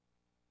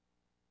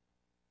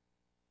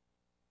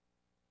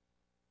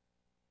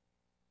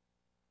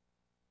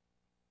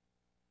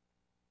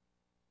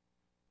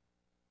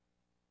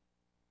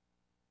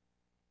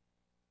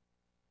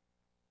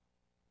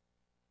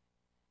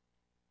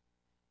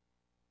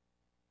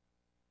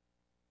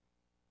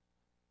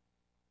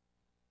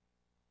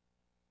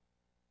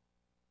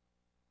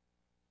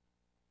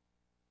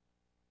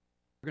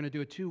going to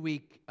do a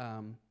 2-week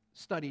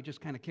study,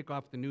 just kind of kick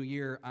off the new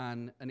year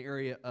on an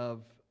area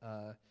of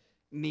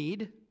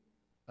need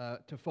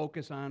to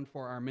focus on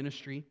for our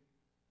ministry.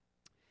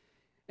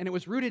 And it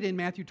was rooted in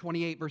Matthew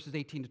 28, verses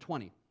 18 to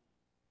 20.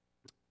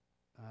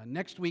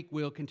 Next week,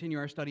 we'll continue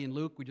our study in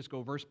Luke. We just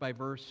go verse by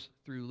verse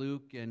through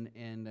Luke, and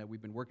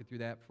we've been working through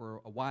that for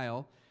a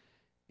while.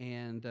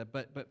 And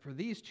but for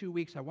these 2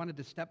 weeks, I wanted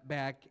to step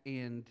back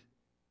and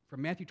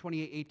from Matthew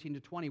 28, 18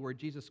 to 20, where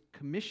Jesus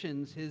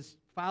commissions his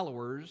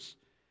followers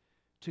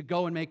to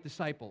go and make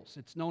disciples.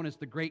 It's known as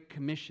the Great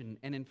Commission.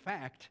 And in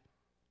fact,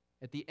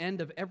 at the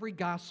end of every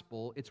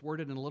gospel, it's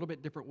worded in a little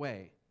bit different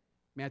way.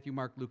 Matthew,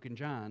 Mark, Luke, and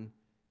John.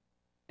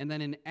 And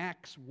then in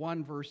Acts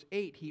 1, verse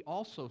 8, he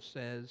also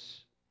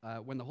says,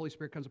 when the Holy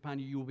Spirit comes upon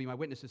you, you will be my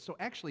witnesses. So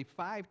actually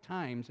 5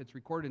 times it's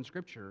recorded in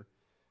Scripture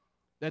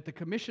that the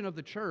commission of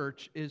the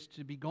church is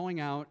to be going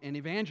out and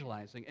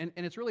evangelizing. And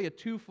it's really a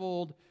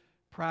twofold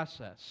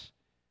process.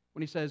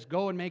 When he says,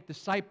 go and make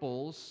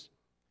disciples,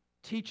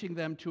 teaching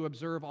them to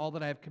observe all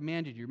that I have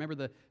commanded you. Remember,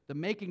 the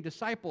making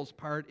disciples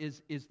part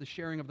is the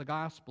sharing of the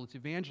gospel. It's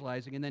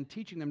evangelizing, and then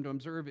teaching them to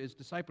observe is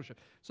discipleship.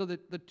 So the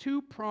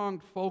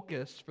two-pronged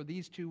focus for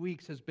these 2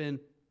 weeks has been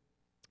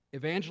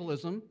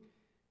evangelism,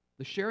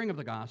 the sharing of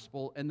the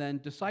gospel, and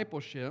then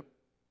discipleship,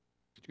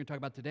 which we're going to talk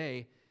about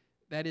today.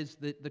 That is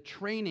the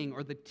training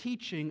or the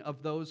teaching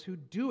of those who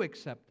do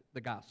accept the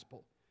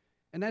gospel.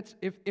 And that's,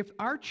 if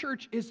our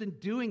church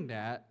isn't doing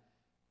that,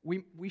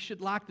 we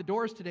should lock the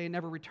doors today and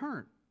never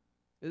return.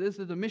 This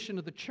is the mission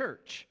of the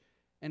church.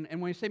 And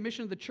when you say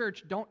mission of the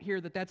church, don't hear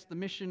that that's the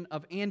mission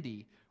of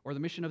Andy or the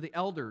mission of the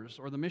elders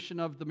or the mission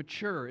of the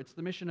mature. It's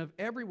the mission of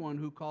everyone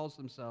who calls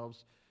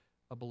themselves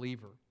a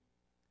believer.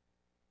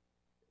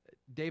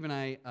 Dave and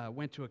I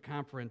went to a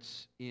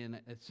conference in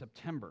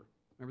September.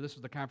 Remember, this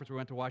was the conference we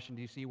went to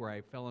Washington, D.C., where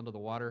I fell into the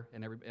water.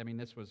 And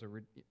this was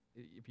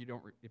if you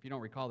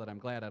don't recall that, I'm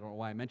glad. I don't know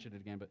why I mentioned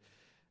it again, but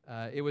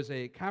it was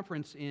a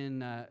conference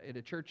at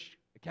a church,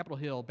 Capitol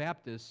Hill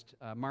Baptist.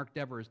 Mark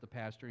Dever is the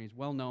pastor, and he's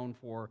well known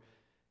for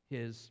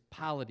his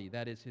polity.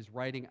 That is, his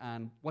writing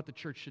on what the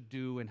church should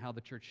do and how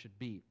the church should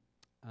be.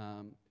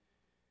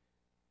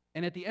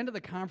 And at the end of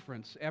the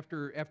conference,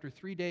 after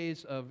 3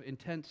 days of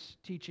intense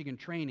teaching and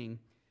training,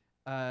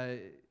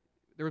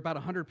 there were about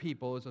 100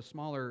 people. It was a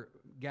smaller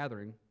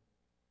gathering.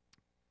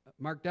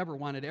 Mark Dever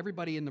wanted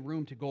everybody in the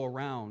room to go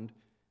around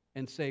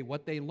and say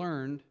what they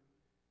learned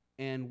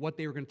and what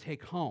they were going to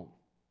take home,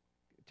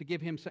 to give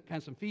him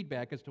some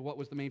feedback as to what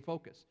was the main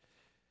focus.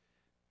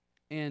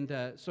 And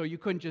so you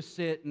couldn't just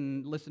sit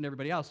and listen to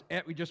everybody else.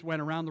 We just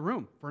went around the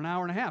room for an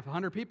hour and a half,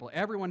 100 people.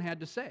 Everyone had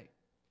to say.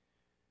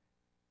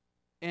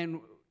 And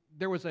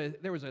there was a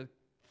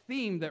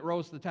theme that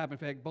rose to the top. In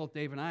fact, both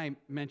Dave and I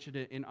mentioned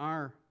it in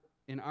our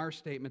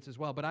statements as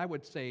well. But I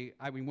would say,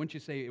 wouldn't you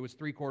say it was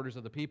 3/4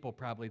 of the people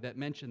probably that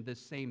mentioned this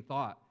same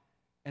thought?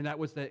 And that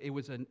was that it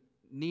was a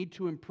need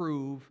to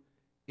improve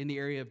in the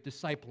area of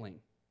discipling.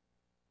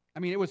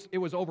 It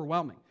was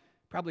overwhelming.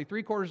 Probably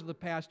 3/4 of the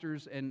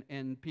pastors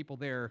and people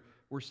there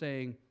were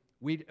saying,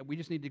 we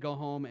just need to go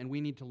home and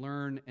we need to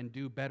learn and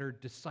do better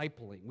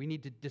discipling. We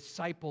need to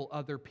disciple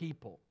other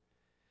people.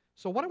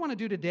 So what I want to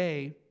do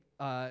today,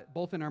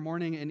 both in our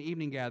morning and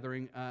evening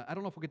gathering, I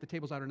don't know if we'll get the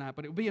tables out or not,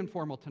 but it will be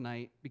informal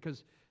tonight,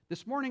 because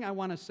this morning I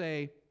want to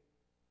say,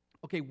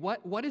 okay,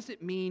 what does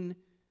it mean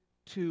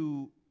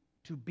to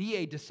be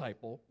a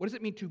disciple? What does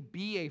it mean to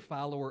be a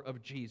follower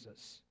of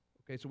Jesus?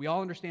 Okay, so we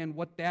all understand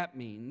what that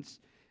means.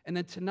 And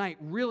then tonight,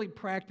 really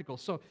practical.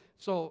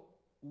 So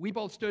we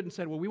both stood and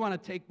said, well, we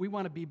want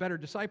to be better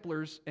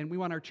disciplers, and we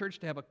want our church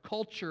to have a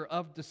culture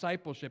of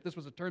discipleship. This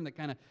was a term that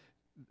kind of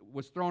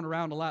was thrown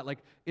around a lot. Like,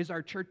 does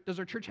our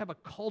church have a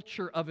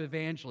culture of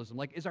evangelism?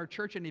 Like, is our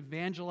church an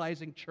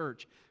evangelizing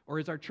church, or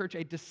is our church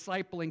a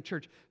discipling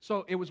church?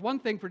 So it was one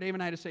thing for Dave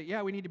and I to say,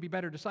 yeah, we need to be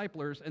better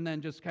disciplers, and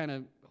then just kind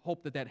of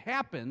hope that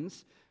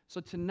happens. So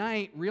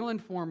tonight, real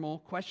informal,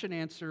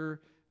 question-answer,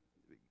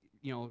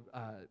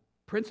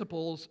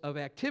 principles of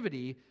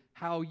activity,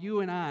 how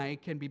you and I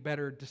can be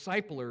better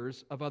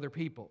disciplers of other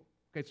people.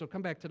 Okay, so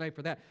come back tonight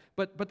for that.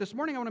 But this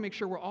morning I want to make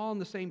sure we're all on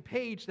the same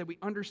page, that we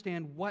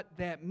understand what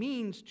that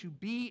means to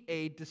be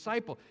a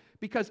disciple.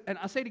 Because, and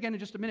I'll say it again in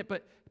just a minute,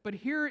 but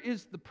here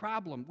is the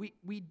problem.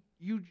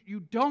 You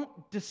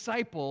don't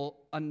disciple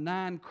a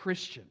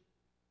non-Christian.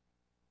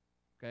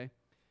 Okay?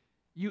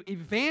 You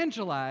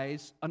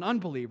evangelize an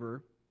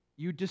unbeliever,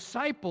 you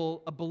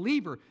disciple a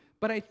believer.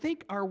 But I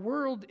think our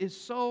world is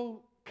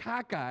so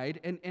cockeyed,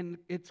 and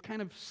it's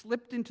kind of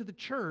slipped into the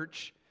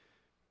church,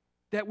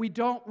 that we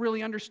don't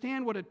really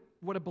understand what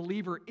a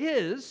believer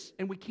is,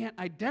 and we can't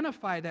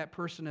identify that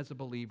person as a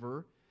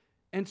believer.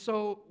 And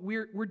so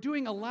we're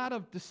doing a lot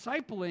of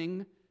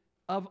discipling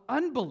of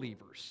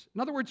unbelievers.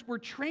 In other words, we're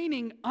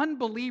training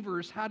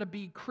unbelievers how to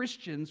be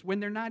Christians when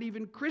they're not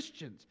even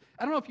Christians.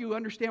 I don't know if you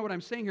understand what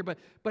I'm saying here, but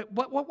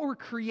what we're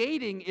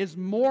creating is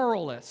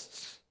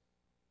moralists.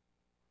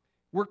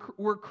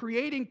 We're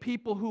creating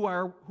people who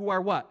are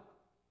what?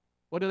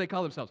 What do they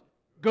call themselves?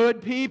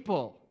 Good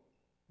people.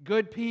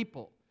 Good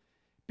people.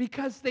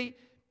 Because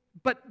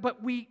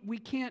But we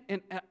can't,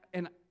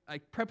 and I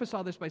preface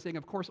all this by saying,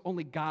 of course,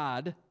 only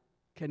God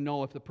can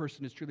know if the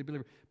person is truly a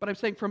believer. But I'm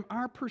saying from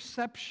our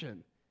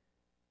perception,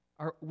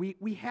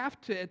 we have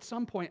to, at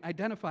some point,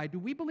 identify, do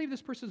we believe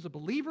this person is a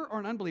believer or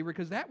an unbeliever?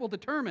 Because that will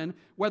determine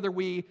whether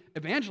we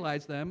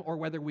evangelize them or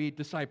whether we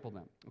disciple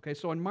them. Okay,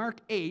 so in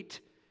Mark 8,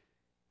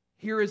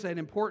 here is an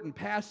important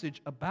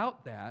passage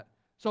about that.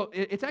 So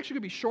it's actually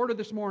going to be shorter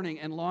this morning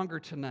and longer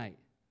tonight.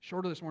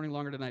 Shorter this morning,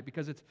 longer tonight,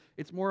 because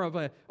it's more of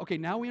a, okay,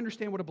 now we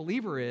understand what a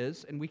believer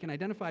is, and we can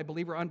identify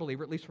believer,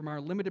 unbeliever, at least from our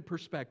limited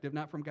perspective,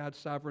 not from God's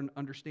sovereign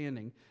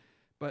understanding.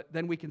 But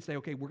then we can say,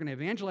 okay, we're going to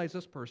evangelize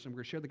this person, we're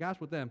going to share the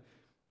gospel with them,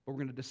 but we're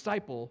going to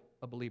disciple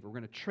a believer. We're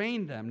going to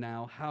train them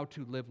now how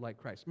to live like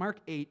Christ. Mark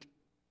 8,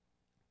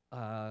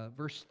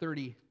 verse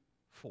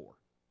 34.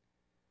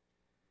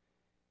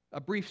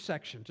 A brief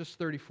section, just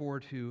 34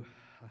 to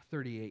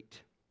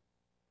 38.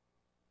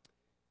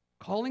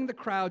 Calling the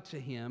crowd to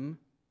him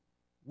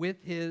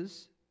with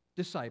his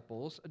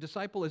disciples, a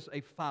disciple is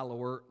a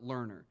follower,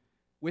 learner.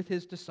 With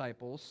his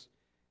disciples,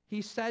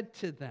 he said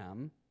to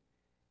them,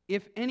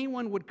 if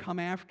anyone would come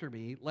after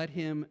me, let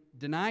him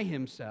deny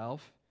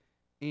himself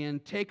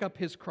and take up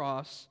his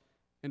cross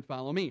and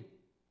follow me.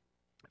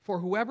 For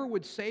whoever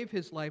would save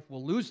his life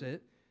will lose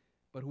it,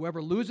 but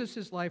whoever loses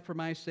his life for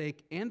my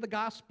sake and the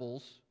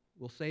gospel's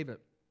will save it.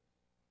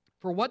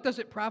 For what does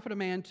it profit a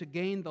man to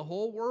gain the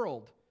whole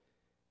world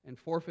and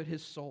forfeit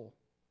his soul?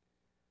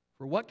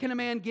 For what can a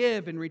man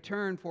give in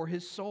return for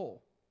his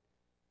soul?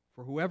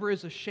 For whoever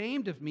is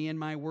ashamed of me and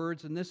my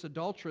words in this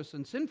adulterous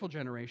and sinful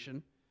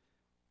generation,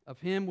 of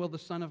him will the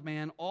Son of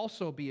Man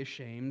also be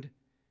ashamed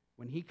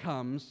when he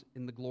comes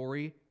in the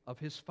glory of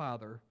his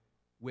Father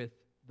with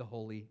the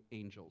holy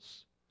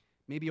angels.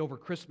 Maybe over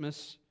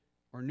Christmas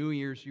or New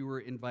Year's you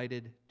were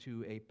invited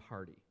to a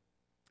party.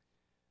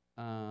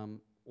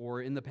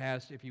 Or in the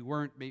past, if you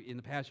weren't, maybe in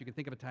the past you can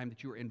think of a time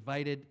that you were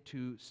invited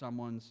to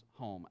someone's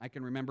home. I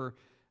can remember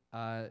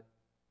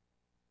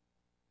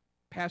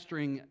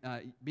pastoring,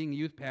 being a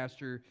youth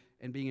pastor,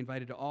 and being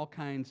invited to all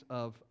kinds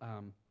of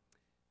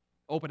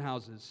open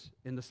houses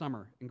in the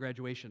summer and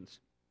graduations.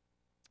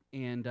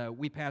 And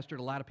we pastored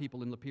a lot of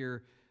people in Lapeer,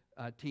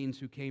 teens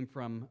who came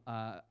from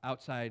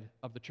outside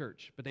of the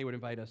church, but they would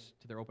invite us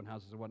to their open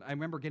houses. I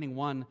remember getting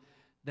one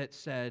that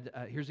said,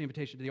 here's the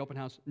invitation to the open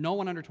house, no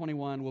one under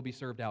 21 will be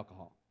served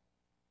alcohol.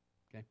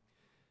 Okay?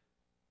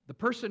 The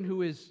person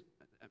who is,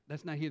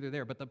 that's not here or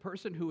there, but the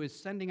person who is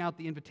sending out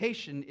the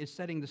invitation is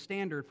setting the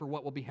standard for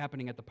what will be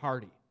happening at the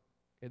party.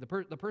 Okay?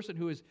 The person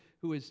who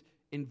is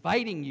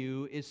inviting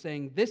you is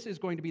saying, this is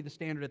going to be the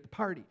standard at the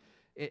party.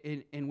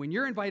 And when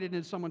you're invited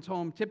into someone's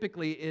home,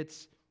 typically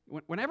it's,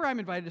 whenever I'm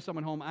invited to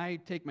someone's home, I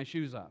take my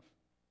shoes off.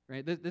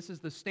 Right? This is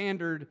the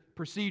standard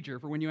procedure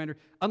for when you enter,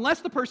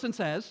 unless the person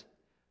says,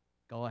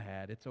 go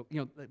ahead. It's,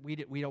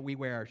 we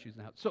wear our shoes in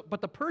the house. So, but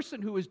the person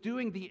who is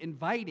doing the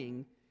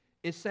inviting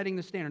is setting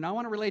the standard. Now, I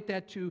want to relate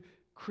that to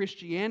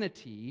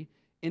Christianity,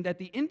 in that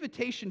the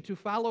invitation to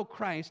follow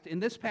Christ in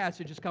this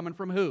passage is coming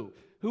from who?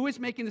 Who is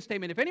making the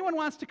statement? If anyone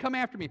wants to come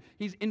after me,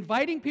 he's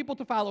inviting people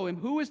to follow him.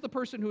 Who is the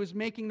person who is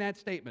making that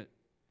statement?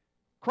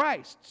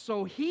 Christ.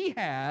 So he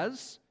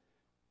has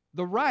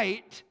the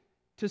right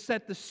to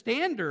set the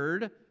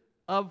standard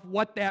of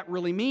what that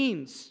really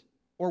means,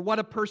 or what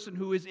a person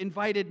who is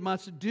invited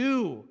must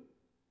do.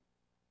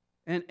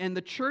 And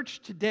the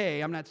church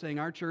today, I'm not saying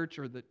our church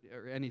or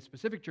any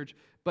specific church,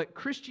 but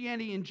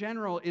Christianity in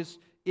general is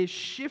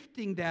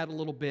shifting that a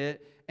little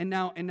bit, and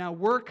now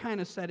we're kind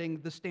of setting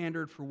the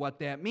standard for what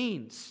that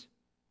means.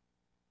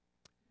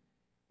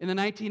 In the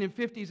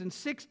 1950s and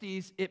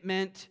 60s, it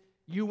meant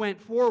you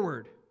went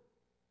forward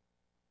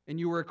and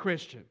you were a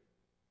Christian.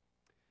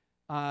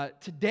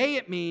 Today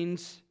it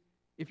means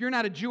if you're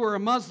not a Jew or a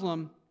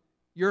Muslim,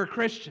 you're a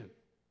Christian.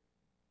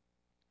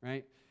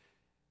 Right?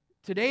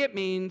 Today it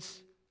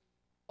means,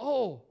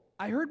 oh,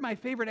 I heard my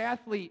favorite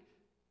athlete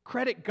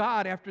credit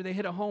God after they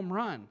hit a home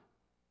run.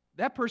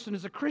 That person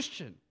is a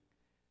Christian.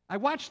 I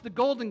watched the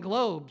Golden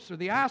Globes or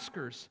the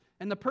Oscars,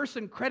 and the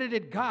person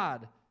credited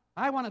God.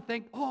 I want to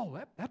think, oh,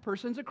 that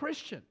person's a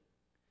Christian.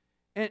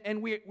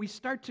 And we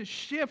start to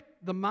shift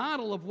the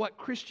model of what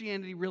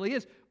Christianity really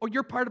is. Oh,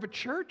 you're part of a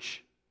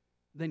church?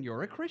 Then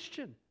you're a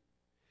Christian.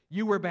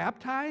 You were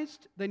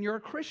baptized? Then you're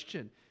a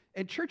Christian.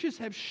 And churches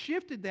have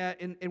shifted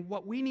that, and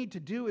what we need to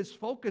do is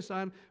focus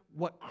on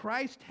what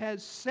Christ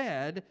has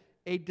said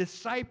a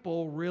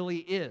disciple really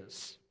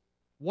is.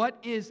 What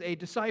is a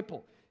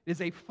disciple? It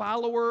is a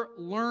follower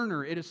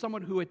learner. It is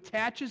someone who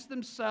attaches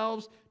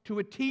themselves to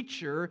a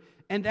teacher,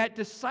 and that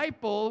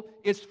disciple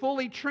is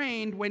fully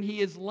trained when he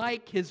is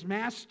like his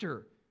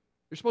master.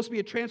 There's supposed to be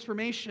a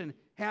transformation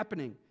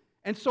happening.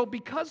 And so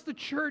because the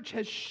church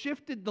has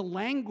shifted the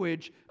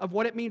language of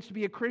what it means to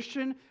be a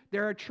Christian,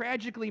 there are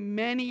tragically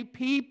many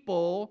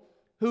people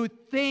who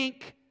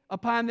think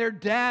upon their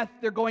death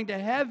they're going to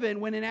heaven,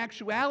 when in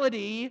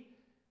actuality,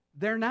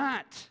 they're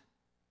not.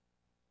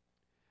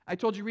 I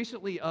told you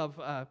recently of,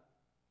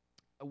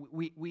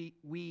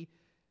 we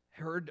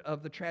heard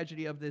of the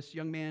tragedy of this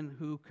young man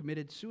who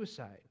committed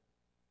suicide,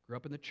 grew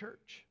up in the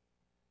church.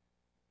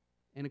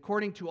 And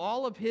according to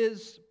all of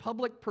his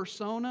public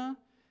persona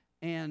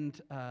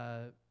and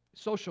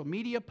social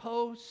media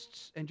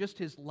posts and just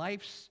his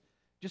life's,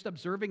 just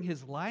observing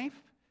his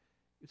life,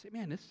 you'd say,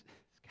 man, this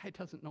guy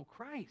doesn't know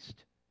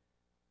Christ.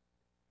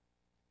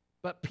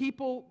 But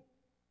people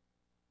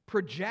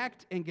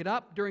project and get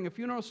up during a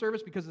funeral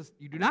service because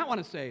you do not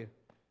want to say,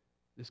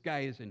 this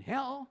guy is in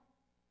hell.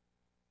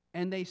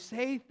 And they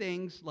say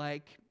things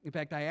like, in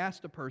fact, I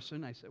asked a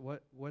person, I said,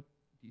 what do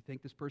you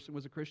think this person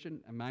was a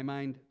Christian? In my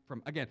mind,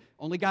 again,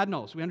 only God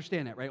knows. We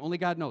understand that, right? Only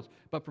God knows.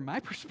 But from my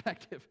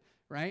perspective,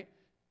 right,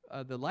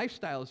 the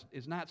lifestyle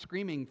is not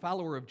screaming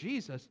follower of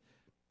Jesus.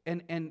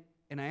 And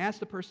I asked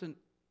the person,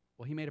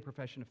 well, he made a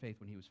profession of faith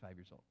when he was 5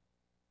 years old.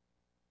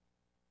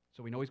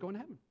 So we know he's going to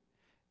heaven.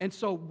 And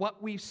so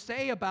what we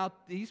say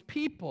about these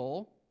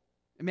people,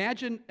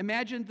 imagine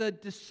the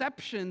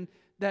deception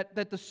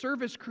that the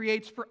service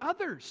creates for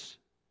others.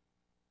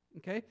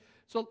 Okay?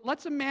 So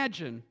let's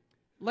imagine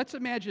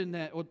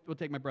that, we'll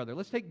take my brother.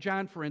 Let's take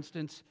John, for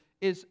instance,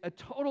 is a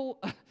total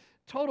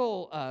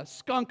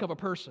skunk of a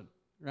person,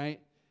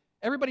 right?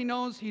 Everybody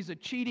knows he's a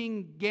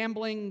cheating,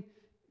 gambling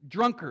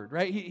drunkard,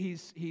 right?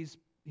 He's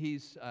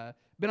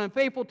been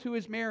unfaithful to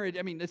his marriage.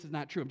 I mean, this is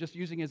not true. I'm just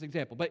using his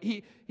example. But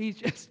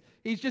he's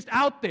just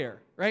out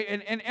there, right?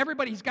 And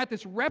he's got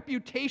this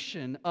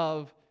reputation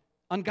of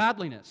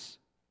ungodliness.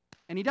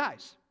 And he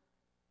dies.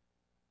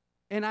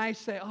 And I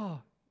say, oh,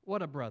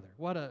 what a brother.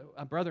 What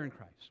a brother in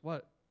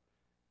Christ.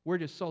 We're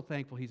just so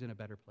thankful he's in a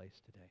better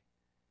place today.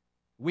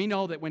 We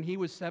know that when he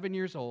was 7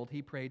 years old,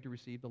 he prayed to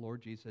receive the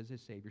Lord Jesus as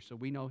his Savior, so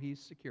we know he's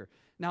secure.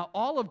 Now,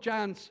 all of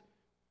John's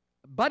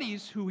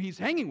buddies who he's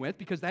hanging with,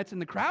 because that's in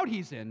the crowd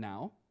he's in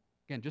now,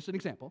 again, just an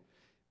example,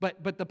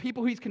 but the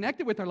people he's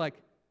connected with are like,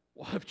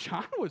 well, if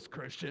John was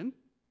Christian,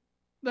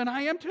 then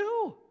I am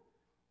too.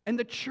 And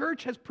the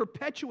church has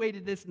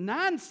perpetuated this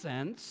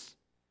nonsense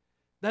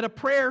that a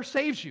prayer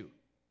saves you,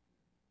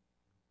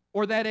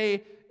 or that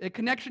a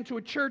connection to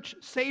a church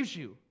saves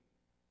you.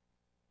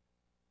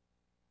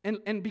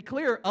 And be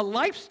clear, a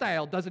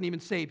lifestyle doesn't even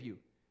save you,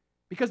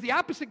 because the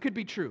opposite could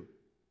be true.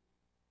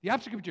 The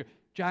opposite could be true.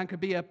 John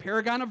could be a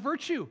paragon of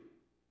virtue,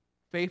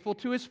 faithful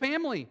to his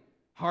family,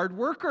 hard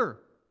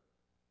worker,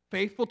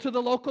 faithful to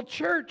the local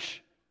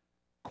church,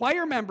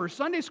 choir member,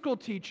 Sunday school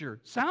teacher,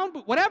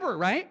 whatever,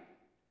 right?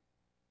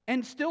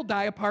 And still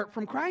die apart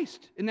from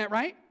Christ. Isn't that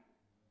right?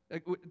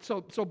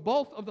 So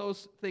both of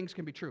those things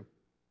can be true.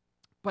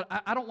 But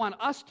I don't want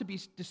us to be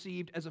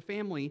deceived as a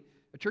family,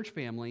 a church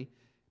family,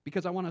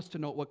 because I want us to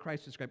know what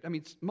Christ described. I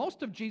mean,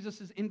 most of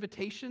Jesus'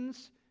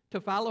 invitations to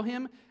follow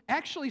him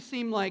actually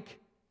seem like,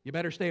 you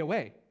better stay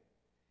away.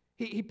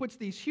 He puts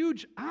these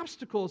huge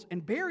obstacles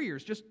and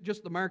barriers,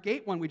 just the Mark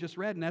 8 one we just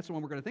read, and that's the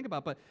one we're going to think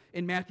about. But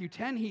in Matthew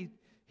 10,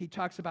 he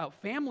talks about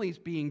families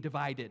being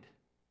divided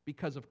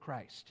because of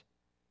Christ.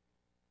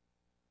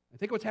 I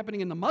think what's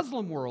happening in the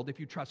Muslim world if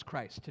you trust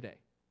Christ today.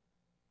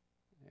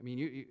 I mean,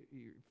 you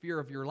fear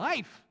of your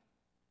life.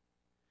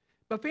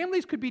 But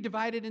families could be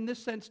divided in this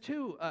sense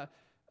too.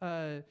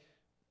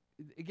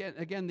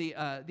 Again, the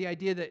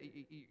idea that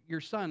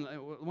your son,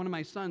 one of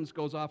my sons,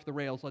 goes off the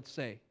rails, let's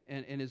say,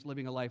 and is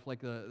living a life like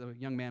the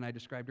young man I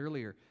described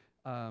earlier.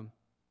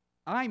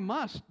 I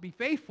must be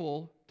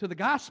faithful to the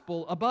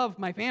gospel above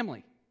my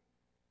family,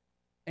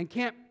 and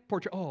can't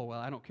portray, oh, well,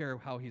 I don't care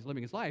how he's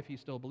living his life, he's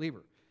still a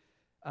believer.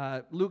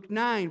 Luke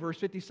 9, verse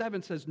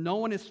 57 says, no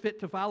one is fit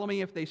to follow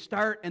me if they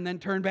start and then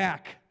turn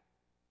back.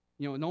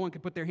 No one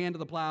can put their hand to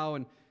the plow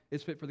and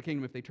is fit for the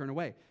kingdom if they turn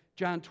away.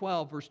 John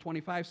 12, verse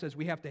 25 says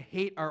we have to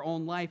hate our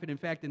own life. And in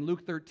fact, in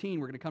Luke 13,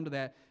 we're going to come to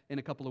that in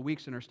a couple of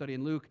weeks in our study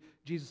in Luke,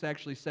 Jesus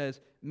actually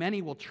says,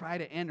 many will try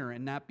to enter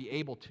and not be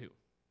able to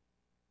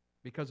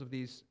because of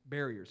these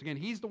barriers. Again,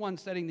 he's the one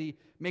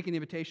making the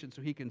invitation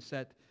so he can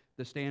set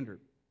the standard.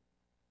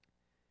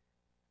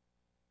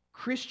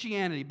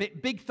 Christianity,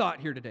 big thought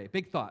here today,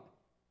 big thought.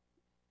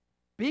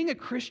 Being a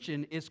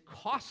Christian is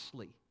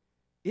costly.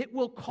 It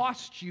will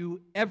cost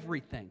you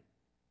everything.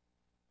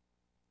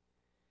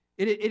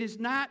 It is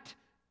not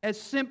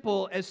as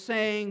simple as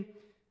saying,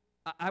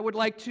 I would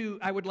like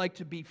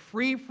to be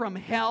free from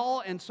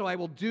hell, and so I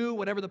will do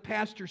whatever the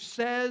pastor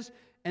says,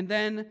 and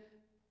then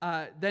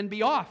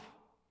be off.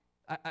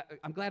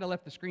 I'm glad I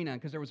left the screen on,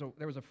 because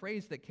there was a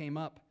phrase that came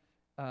up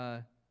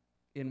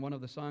in one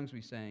of the songs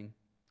we sang.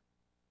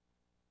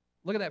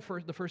 Look at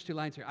the first two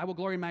lines here. I will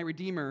glory in my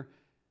Redeemer.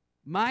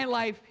 My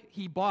life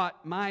he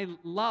bought, my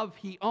love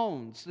he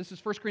owns. This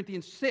is 1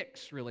 Corinthians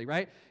 6, really,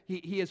 right?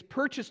 He has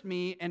purchased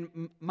me,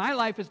 and my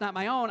life is not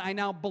my own. I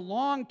now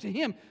belong to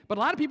him. But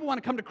a lot of people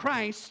want to come to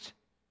Christ,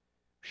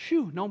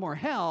 no more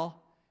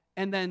hell,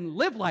 and then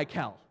live like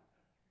hell,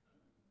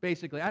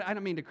 basically. I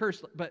don't mean to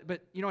curse, but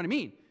you know what I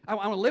mean. I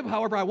want to live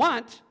however I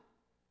want,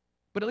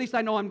 but at least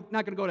I know I'm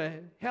not going to go to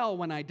hell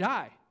when I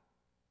die.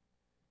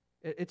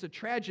 It's a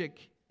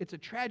tragic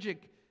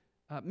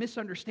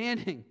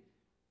misunderstanding.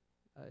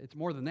 It's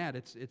more than that.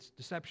 It's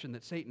deception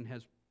that Satan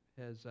has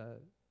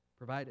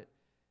provided.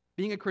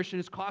 Being a Christian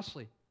is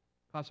costly. It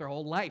costs our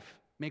whole life.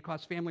 It may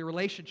cost family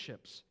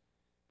relationships.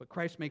 But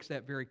Christ makes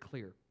that very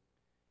clear.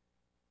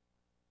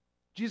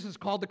 Jesus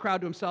called the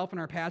crowd to himself in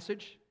our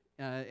passage,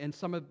 and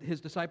some of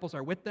his disciples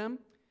are with them.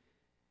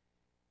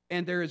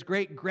 And there is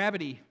great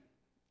gravity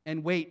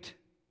and weight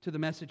to the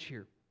message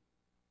here.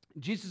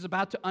 Jesus is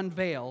about to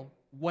unveil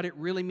what it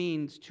really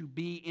means to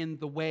be in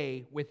the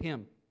way with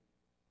him,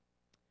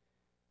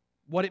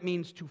 what it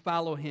means to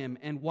follow him,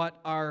 and what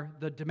are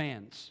the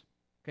demands.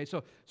 Okay,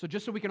 so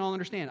just so we can all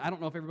understand, I don't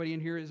know if everybody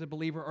in here is a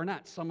believer or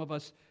not. Some of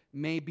us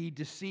may be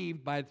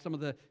deceived by some of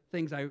the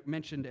things I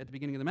mentioned at the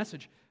beginning of the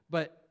message,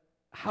 but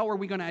how are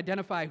we going to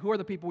identify who are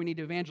the people we need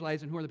to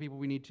evangelize and who are the people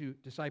we need to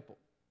disciple?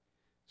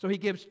 So he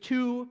gives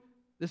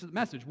this is the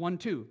message, 1,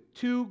 2,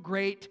 two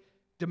great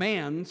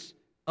demands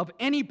of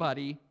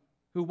anybody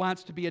who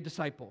wants to be a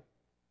disciple.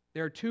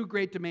 There are two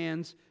great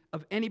demands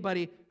of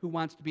anybody who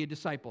wants to be a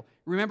disciple.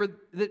 Remember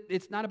that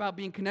it's not about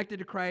being connected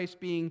to Christ,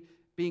 being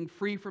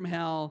free from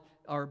hell,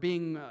 or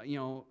being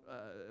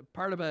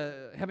part of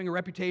having a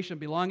reputation,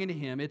 belonging to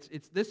him.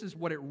 This is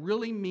what it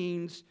really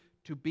means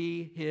to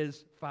be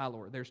his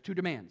follower. There's two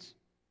demands.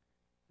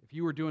 If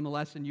you were doing the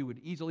lesson, you would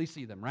easily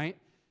see them, right?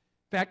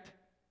 In fact,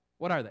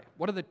 what are they?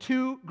 What are the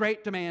two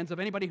great demands of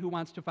anybody who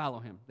wants to follow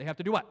him? They have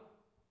to do what?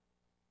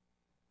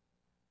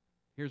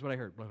 Here's what I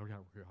heard.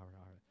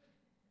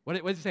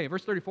 What does it say?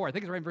 Verse 34. I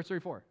think it's right in verse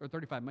 34 or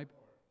 35.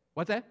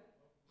 What's that?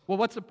 Well,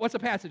 what's the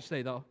passage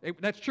say, though?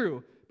 That's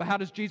true, but how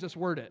does Jesus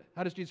word it?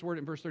 How does Jesus word it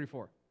in verse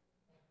 34?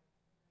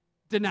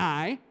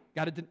 Deny.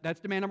 That's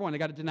demand number one. They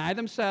got to deny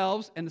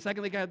themselves, and the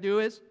second they got to do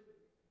is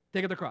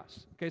take up the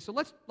cross. Okay, so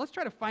let's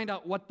try to find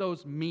out what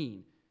those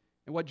mean.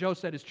 And what Joe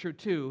said is true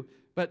too,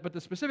 but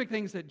the specific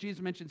things that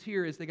Jesus mentions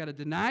here is they got to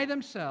deny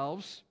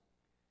themselves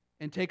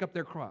and take up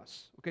their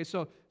cross. Okay,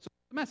 so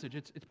the message,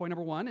 it's point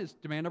number one, is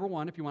demand number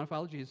one, if you want to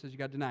follow Jesus, is you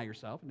got to deny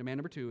yourself. And demand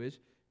number two is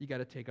you got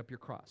to take up your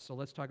cross. So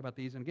let's talk about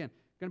these. And again,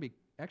 going to be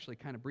actually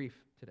kind of brief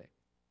today.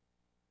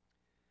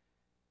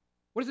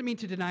 What does it mean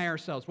to deny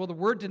ourselves? Well, the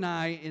word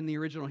deny in the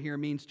original here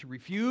means to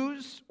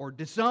refuse or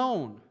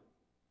disown.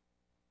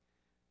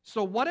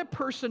 So what a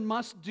person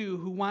must do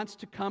who wants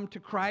to come to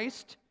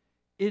Christ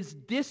is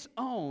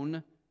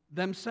disown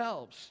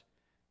themselves.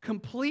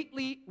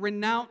 Completely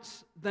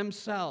renounce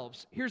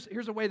themselves.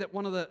 Here's a way that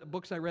one of the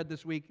books I read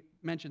this week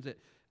mentions it.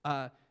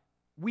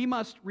 We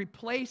must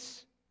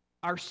replace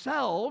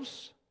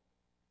ourselves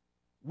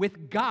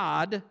with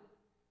God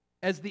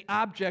as the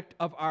object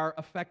of our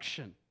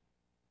affection.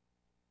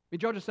 I mean,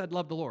 Joe just said,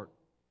 love the Lord.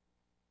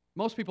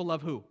 Most people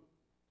love who?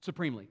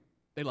 Supremely.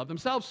 They love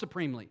themselves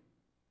supremely.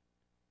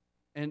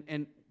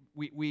 And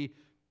we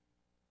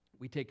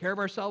take care of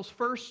ourselves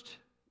first.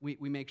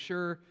 We make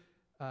sure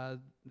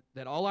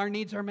that all our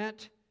needs are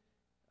met.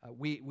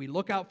 We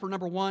look out for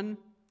number one.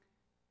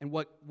 And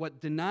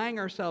what denying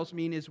ourselves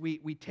mean is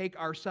we take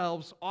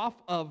ourselves off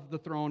of the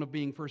throne of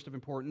being first of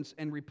importance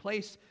and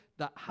replace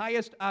the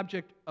highest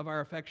object of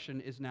our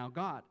affection is now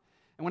God.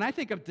 And when I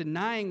think of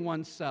denying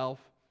oneself,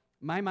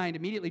 my mind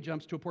immediately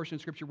jumps to a portion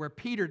of Scripture where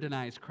Peter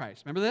denies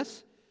Christ. Remember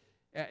this?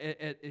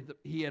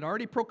 He had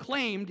already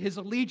proclaimed his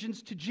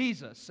allegiance to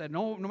Jesus, said,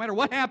 no matter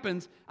what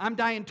happens, I'm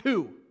dying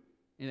too.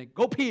 And then,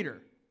 go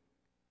Peter.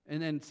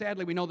 And then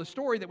sadly we know the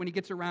story that when he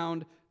gets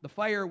around the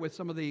fire with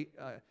some of the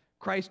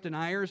Christ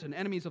deniers and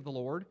enemies of the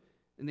Lord,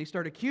 and they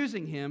start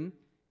accusing him,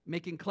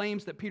 making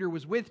claims that Peter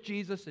was with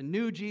Jesus and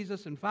knew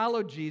Jesus and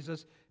followed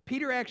Jesus,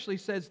 Peter actually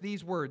says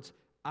these words,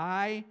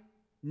 I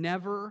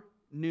never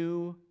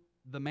knew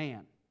the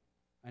man.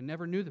 I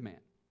never knew the man.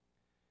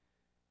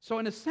 So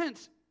in a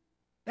sense,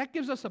 that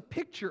gives us a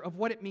picture of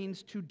what it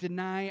means to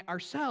deny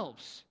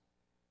ourselves.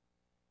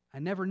 I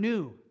never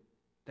knew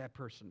that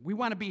person. We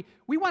want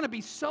to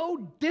be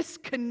so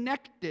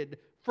disconnected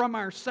from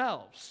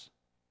ourselves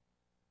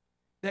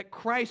that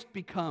Christ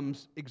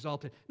becomes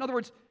exalted. In other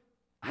words,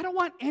 I don't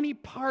want any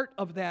part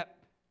of that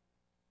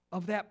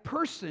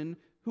person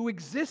who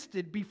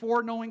existed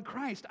before knowing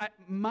Christ.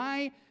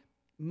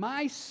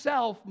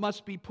 Myself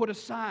must be put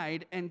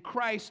aside and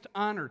Christ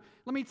honored.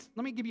 Let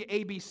me give you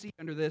ABC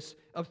under this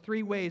of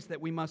three ways that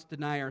we must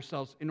deny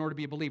ourselves in order to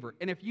be a believer.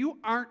 And if you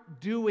aren't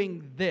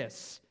doing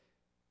this,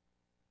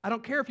 I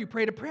don't care if you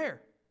prayed a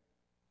prayer.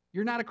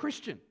 You're not a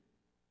Christian.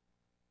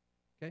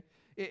 Okay?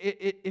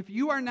 If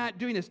you are not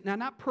doing this, now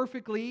not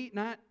perfectly,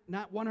 not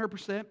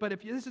 100%, but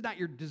if this is not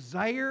your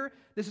desire,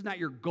 this is not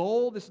your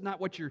goal, this is not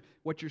what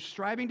you're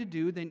striving to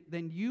do,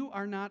 then you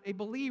are not a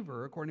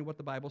believer according to what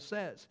the Bible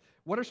says.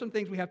 What are some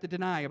things we have to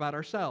deny about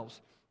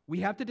ourselves? We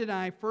have to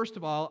deny, first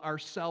of all, our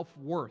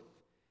self-worth.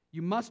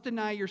 You must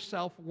deny your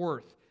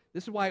self-worth.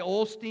 This is why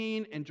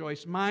Osteen and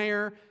Joyce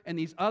Meyer and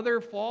these other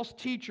false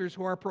teachers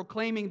who are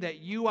proclaiming that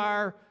you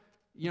are,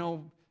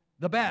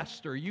 the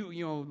best, or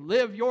you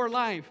live your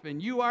life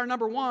and you are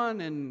number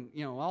one, and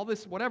all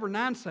this whatever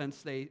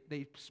nonsense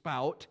they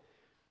spout.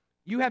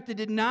 You have to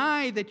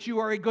deny that you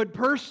are a good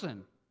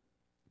person.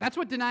 That's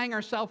what denying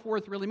our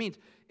self-worth really means.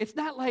 It's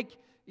not like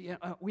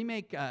we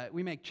make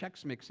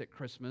Chex Mix at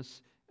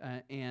Christmas,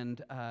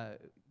 and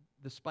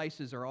the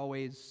spices are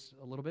always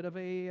a little bit of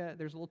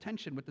there's a little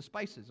tension with the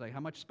spices. Like, how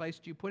much spice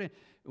do you put in?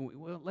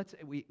 Well,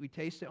 we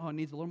taste it. Oh, it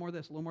needs a little more of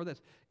this, a little more of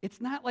this. It's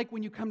not like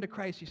when you come to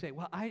Christ, you say,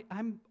 well,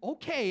 I'm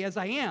okay as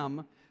I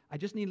am. I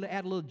just need to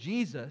add a little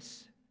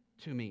Jesus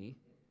to me.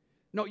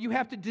 No, you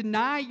have to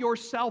deny your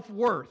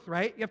self-worth,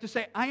 right? You have to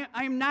say, I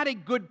am not a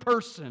good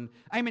person.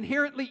 I am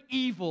inherently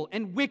evil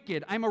and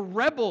wicked. I'm a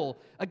rebel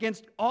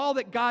against all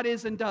that God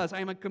is and does.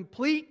 I am a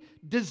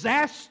complete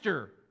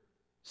disaster,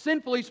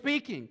 sinfully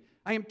speaking.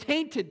 I am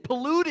tainted,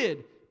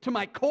 polluted to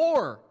my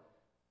core.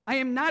 I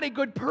am not a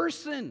good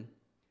person.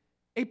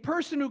 A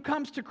person who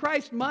comes to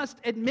Christ must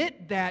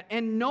admit that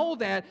and know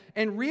that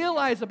and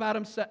realize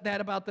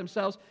that about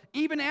themselves.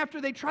 Even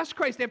after they trust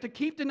Christ, they have to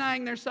keep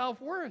denying their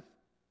self-worth.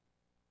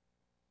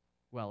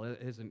 Well,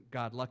 isn't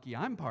God lucky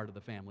I'm part of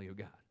the family of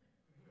God?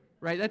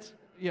 Right?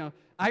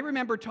 I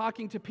remember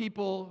talking to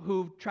people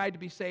who've tried to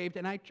be saved,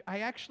 and I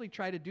actually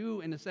try to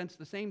do, in a sense,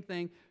 the same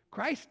thing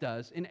Christ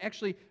does, in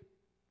actually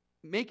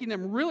making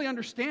them really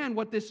understand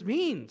what this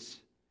means.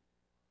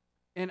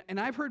 And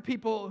I've heard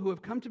people who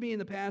have come to me in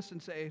the past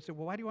and say,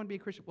 well, why do you want to be a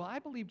Christian? Well, I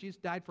believe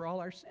Jesus died for all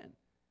our sin.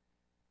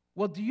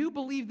 Well, do you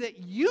believe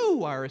that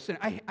you are a sinner?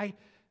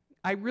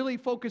 I really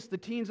focus the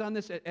teens on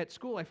this at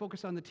school. I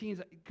focus on the teens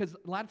because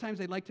a lot of times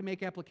they like to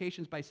make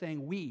applications by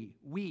saying we,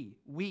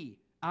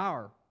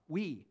 our,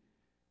 we,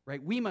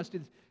 right? We must do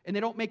this. And they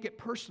don't make it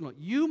personal.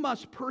 You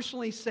must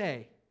personally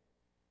say,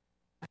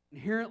 I'm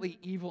inherently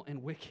evil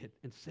and wicked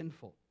and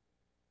sinful.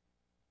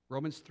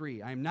 Romans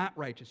 3, I am not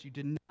righteous. You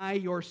deny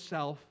your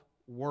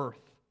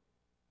self-worth.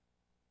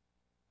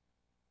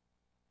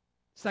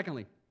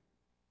 Secondly,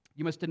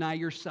 you must deny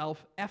your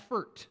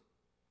self-effort.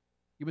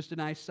 You must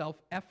deny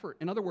self-effort.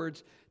 In other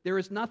words, there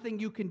is nothing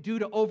you can do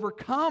to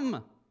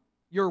overcome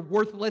your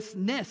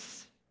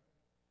worthlessness.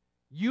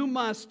 You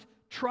must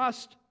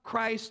trust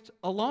Christ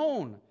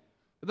alone.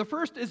 The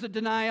first is a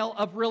denial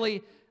of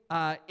really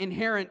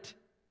inherent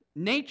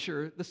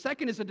nature. The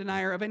second is a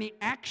denial of any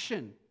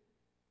action.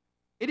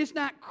 It is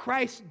not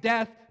Christ's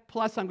death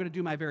plus I'm going to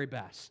do my very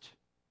best.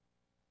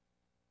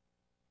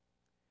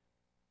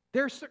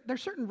 There are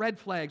certain red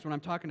flags when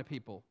I'm talking to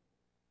people.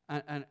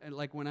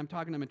 Like when I'm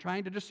talking to them and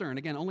trying to discern,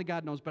 again, only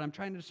God knows, but I'm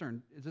trying to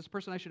discern, is this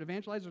person I should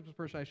evangelize or is this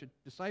person I should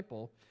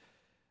disciple?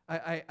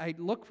 I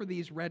look for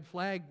these red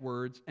flag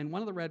words, and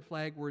one of the red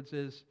flag words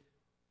is,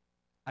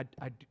 I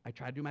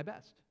try to do my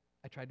best.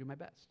 I try to do my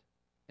best.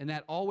 And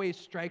that always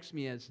strikes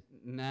me as,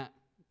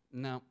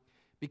 no.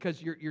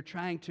 Because you're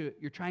trying to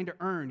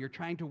earn, you're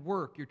trying to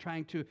work, you're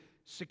trying to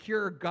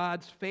secure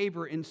God's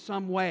favor in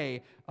some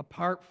way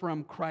apart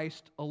from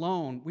Christ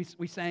alone.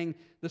 We sang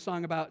the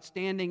song about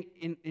standing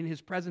in His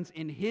presence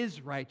in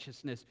His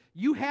righteousness.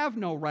 You have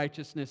no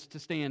righteousness to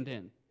stand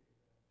in.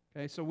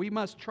 Okay, so we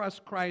must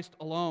trust Christ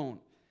alone.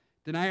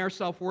 Deny our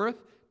self-worth,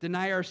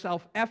 deny our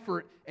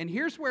self-effort. And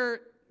here's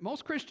where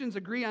most Christians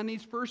agree on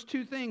these first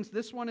two things.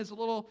 This one is a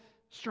little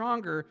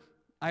stronger.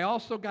 I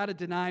also got to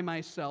deny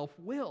my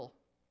self-will.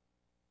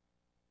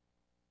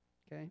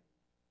 Okay?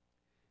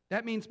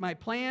 That means my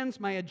plans,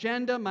 my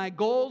agenda, my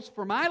goals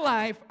for my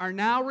life are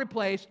now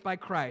replaced by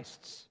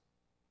Christ's.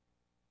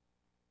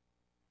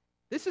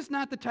 This is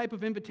not the type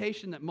of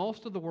invitation that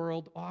most of the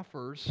world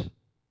offers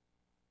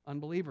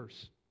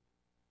unbelievers.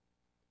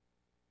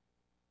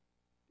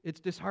 It's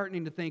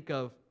disheartening to think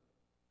of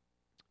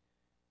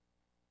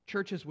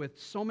churches with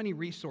so many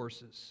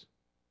resources.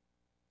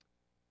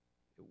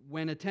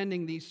 When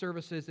attending these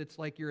services, it's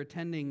like you're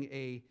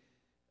attending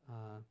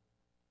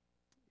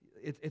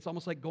it's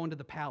almost like going to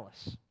the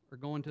Palace or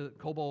going to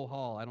Cobo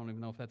Hall. I don't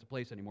even know if that's a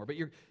place anymore. But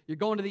you're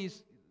going to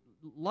these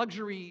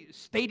luxury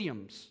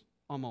stadiums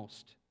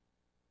almost.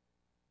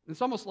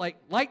 It's almost like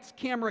lights,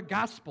 camera,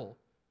 gospel.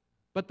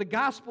 But the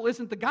gospel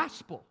isn't the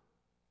gospel.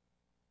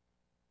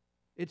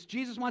 It's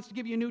Jesus wants to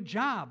give you a new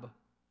job.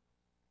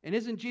 And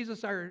isn't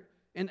Jesus our...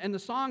 And the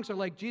songs are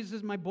like, Jesus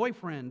is my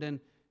boyfriend.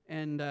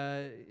 And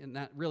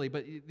not really,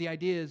 but the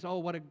idea is, oh,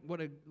 what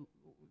a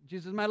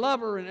Jesus is my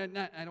lover, and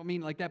I don't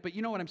mean like that, but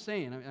you know what I'm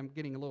saying. I'm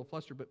getting a little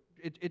flustered, but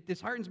it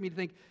disheartens me to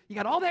think, you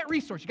got all that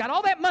resource, you got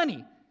all that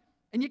money,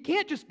 and you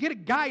can't just get a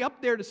guy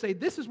up there to say,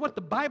 this is what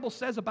the Bible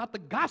says about the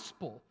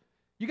gospel.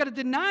 You got to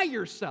deny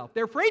yourself.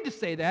 They're afraid to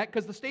say that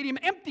because the stadium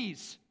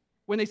empties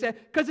when they say,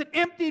 because it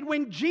emptied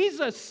when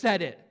Jesus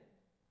said it.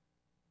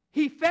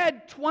 He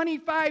fed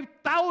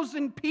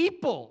 25,000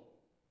 people.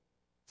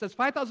 It says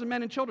 5,000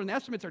 men and children. The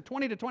estimates are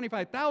 20 to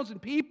 25,000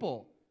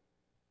 people.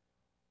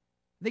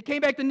 They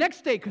came back the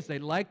next day because they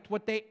liked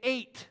what they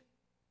ate.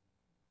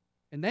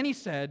 And then he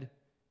said,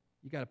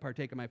 you got to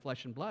partake of my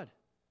flesh and blood.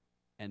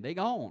 And they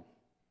gone.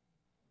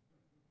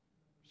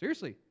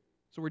 Seriously.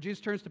 So where Jesus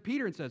turns to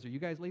Peter and says, are you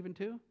guys leaving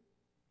too?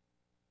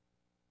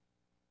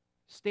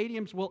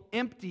 Stadiums will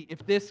empty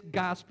if this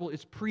gospel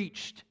is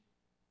preached.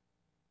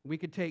 We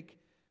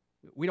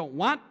don't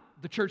want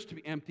the church to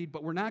be emptied,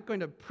 but we're not going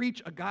to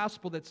preach a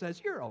gospel that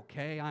says, you're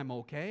okay, I'm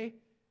okay.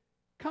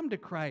 Come to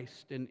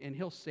Christ and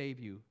He'll save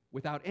you,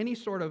 without any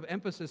sort of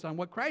emphasis on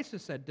what Christ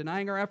has said,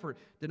 denying our effort,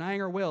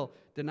 denying our will,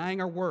 denying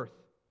our worth.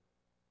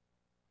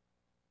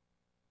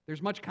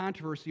 There's much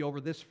controversy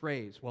over this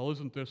phrase. Well,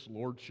 isn't this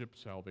lordship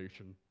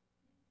salvation?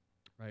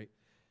 Right?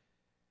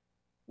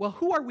 Well,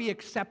 who are we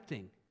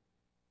accepting?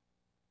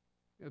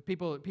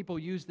 People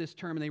use this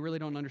term and they really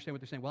don't understand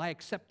what they're saying. Well, I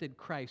accepted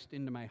Christ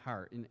into my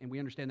heart. And we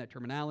understand that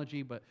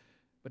terminology, but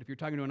if you're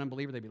talking to an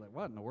unbeliever, they'd be like,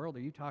 what in the world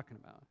are you talking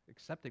about?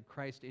 Accepted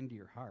Christ into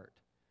your heart.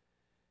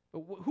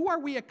 But who are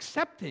we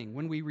accepting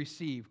when we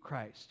receive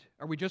Christ?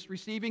 Are we just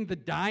receiving the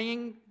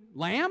dying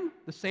Lamb,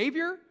 the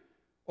Savior?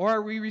 Or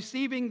are we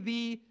receiving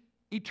the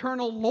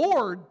eternal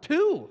Lord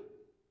too?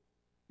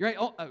 You're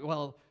right.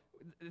 Well,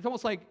 it's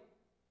almost like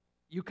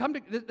you come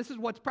to, this is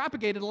what's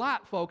propagated a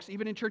lot, folks,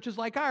 even in churches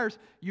like ours.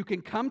 You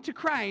can come to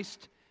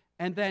Christ,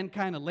 and then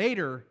kind of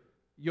later,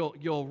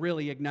 you'll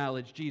really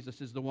acknowledge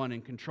Jesus is the one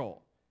in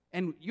control.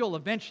 And you'll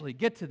eventually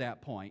get to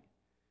that point.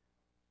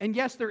 And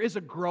yes, there is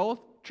a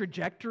growth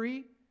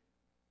trajectory,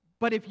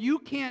 but if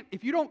you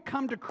don't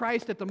come to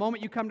Christ at the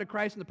moment you come to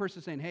Christ and the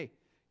person's saying, hey,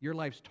 your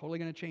life's totally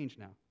going to change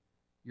now.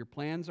 Your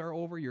plans are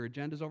over, your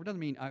agenda's over. Doesn't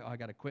mean I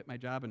got to quit my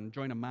job and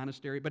join a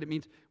monastery, but it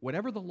means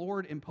whatever the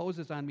Lord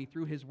imposes on me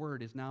through His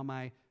Word is now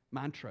my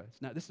mantra.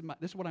 It's not, this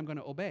is what I'm going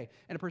to obey.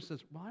 And a person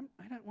says, well,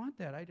 I don't want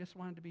that. I just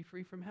wanted to be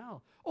free from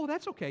hell. Oh,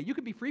 that's okay. You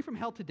can be free from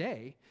hell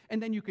today,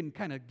 and then you can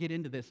kind of get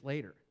into this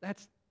later.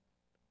 That's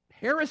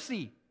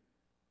heresy.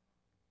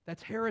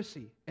 That's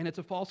heresy, and it's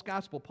a false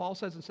gospel. Paul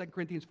says in 2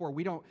 Corinthians 4,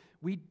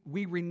 we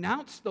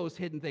renounce those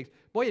hidden things.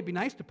 Boy, it'd be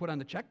nice to put on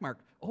the check mark,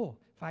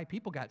 5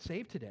 people got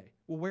saved today.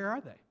 Well, where are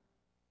they?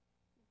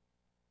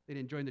 They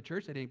didn't join the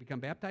church. They didn't become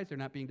baptized. They're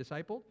not being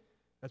discipled.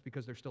 That's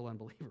because they're still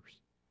unbelievers.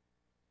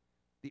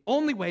 The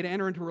only way to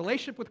enter into a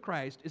relationship with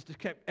Christ is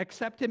to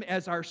accept Him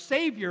as our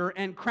Savior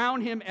and crown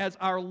Him as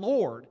our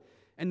Lord,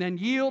 and then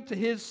yield to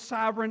His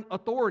sovereign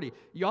authority.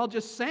 Y'all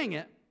just sang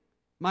it.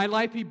 My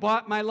life He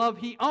bought, my love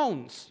He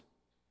owns.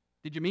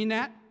 Did you mean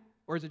that?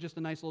 Or is it just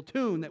a nice little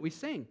tune that we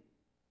sing?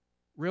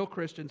 Real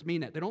Christians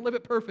mean it. They don't live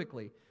it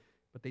perfectly,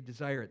 but they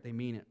desire it. They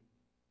mean it.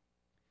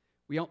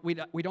 We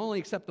don't only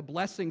accept the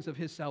blessings of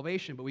His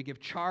salvation, but we give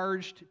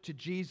charge to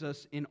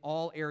Jesus in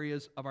all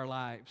areas of our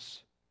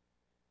lives.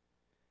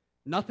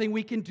 Nothing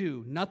we can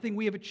do, nothing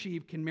we have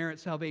achieved can merit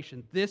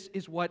salvation. This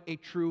is what a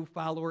true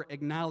follower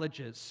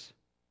acknowledges.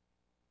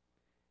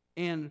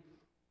 And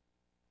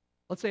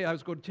let's say I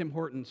was going to Tim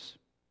Hortons,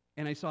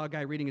 and I saw a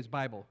guy reading his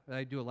Bible.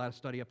 I do a lot of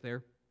study up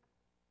there.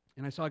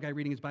 And I saw a guy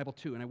reading his Bible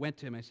too, and I went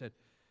to him, I said,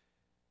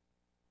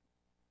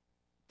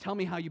 tell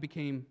me how you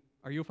became,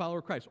 are you a follower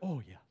of Christ?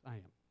 Oh, yeah, I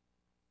am.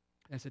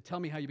 And I said, tell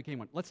me how you became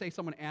one. Let's say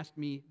someone asked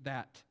me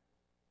that.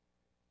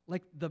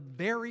 Like the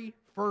very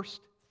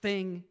first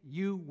thing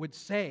you would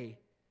say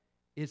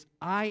is,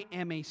 I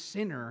am a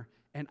sinner,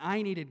 and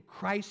I needed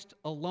Christ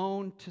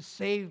alone to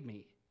save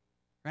me,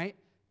 right?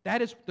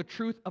 That is the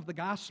truth of the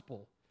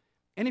gospel.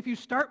 And if you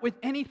start with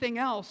anything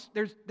else,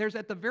 there's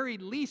at the very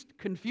least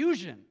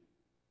confusion,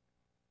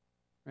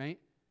 right?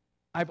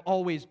 I've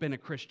always been a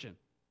Christian.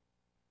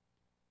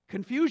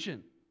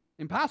 Confusion,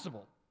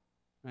 impossible,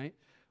 right?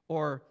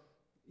 Or,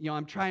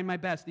 I'm trying my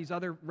best, these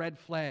other red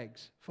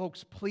flags.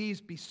 Folks,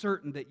 please be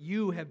certain that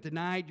you have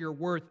denied your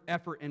worth,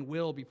 effort, and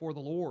will before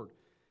the Lord.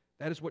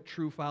 That is what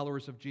true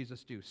followers of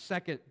Jesus do.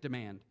 Second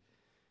demand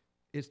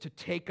is to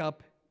take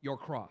up your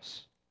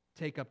cross.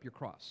 Take up your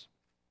cross.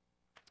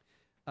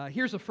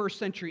 Here's a first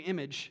century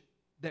image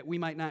that we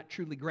might not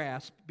truly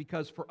grasp,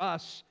 because for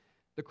us,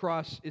 the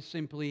cross is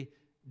simply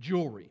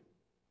jewelry.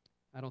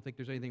 I don't think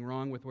there's anything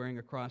wrong with wearing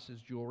a cross as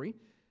jewelry.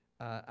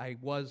 I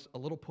was a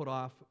little put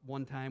off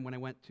one time when I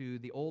went to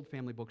the old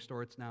family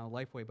bookstore. It's now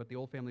Lifeway, but the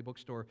old family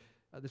bookstore,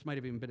 this might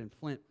have even been in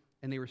Flint,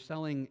 and they were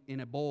selling in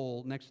a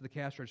bowl next to the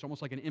cash register,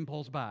 almost like an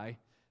impulse buy,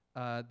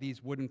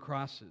 these wooden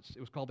crosses. It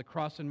was called the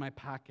Cross in My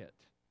Pocket.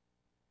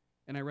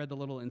 And I read the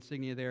little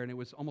insignia there, and it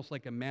was almost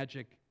like a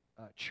magic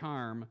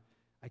charm.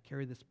 I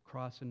carry this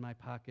cross in my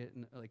pocket,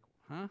 and like,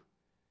 huh?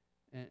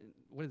 And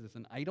what is this,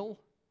 an idol?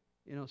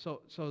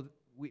 So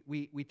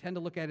we tend to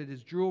look at it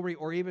as jewelry,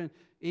 or even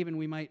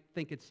we might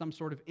think it's some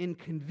sort of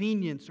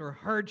inconvenience or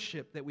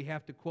hardship that we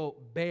have to,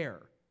 quote,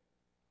 bear.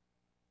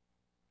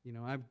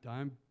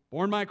 I'm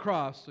borne my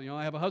cross.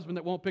 I have a husband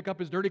that won't pick up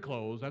his dirty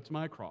clothes. That's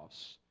my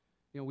cross.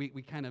 We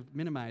kind of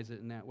minimize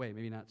it in that way.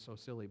 Maybe not so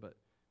silly, but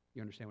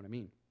you understand what I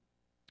mean.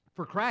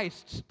 For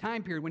Christ's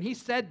time period, when He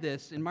said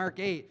this in Mark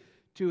 8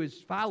 to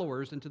His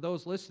followers and to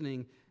those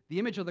listening, the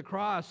image of the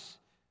cross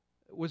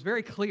was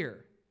very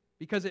clear,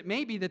 because it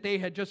may be that they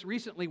had just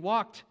recently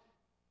walked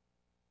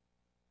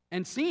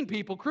and seen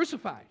people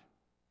crucified.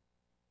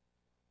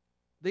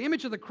 The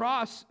image of the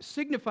cross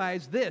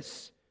signifies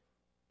this: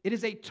 it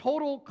is a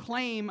total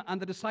claim on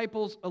the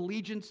disciples'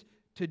 allegiance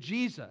to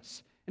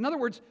Jesus. In other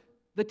words,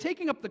 the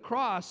taking up the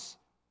cross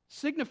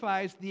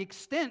signifies the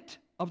extent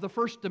of the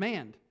first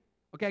demand.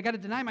 Okay, I got to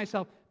deny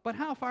myself, but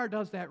how far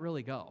does that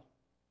really go?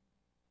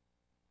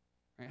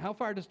 Right, how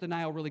far does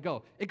denial really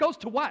go? It goes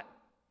to what?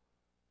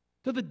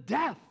 To the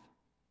death.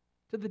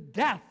 To the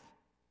death.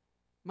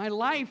 My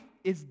life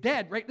is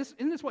dead, right?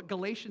 Isn't this what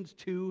Galatians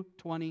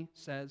 2:20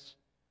 says?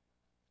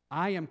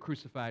 I am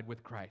crucified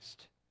with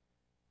Christ.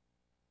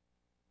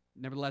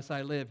 Nevertheless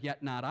I live,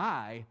 yet not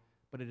I,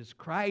 but it is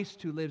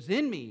Christ who lives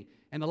in me.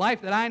 And the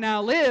life that I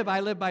now live, I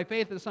live by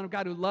faith in the Son of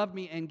God who loved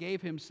me and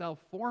gave himself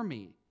for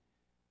me.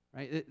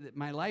 Right?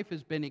 My life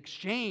has been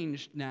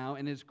exchanged now,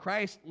 and is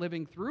Christ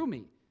living through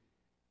me.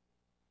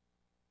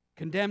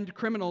 Condemned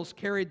criminals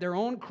carried their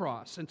own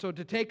cross. And so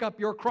to take up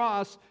your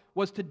cross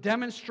was to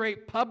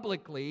demonstrate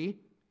publicly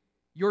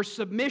your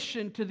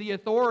submission to the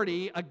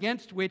authority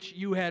against which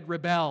you had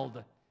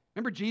rebelled.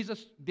 Remember,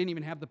 Jesus didn't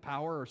even have the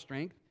power or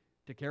strength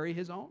to carry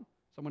his own.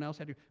 Someone else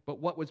had to. But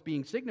what was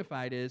being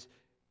signified is,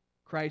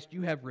 Christ,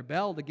 you have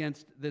rebelled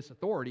against this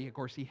authority. Of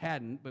course, he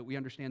hadn't, but we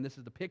understand this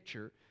is the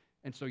picture.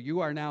 And so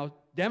you are now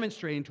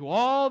demonstrating to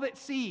all that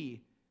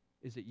see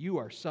is that you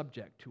are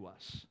subject to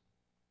us.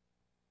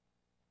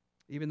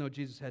 Even though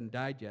Jesus hadn't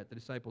died yet, the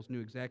disciples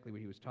knew exactly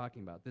what he was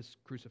talking about. This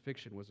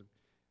crucifixion was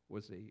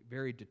a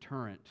very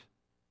deterrent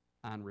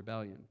on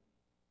rebellion.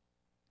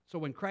 So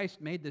when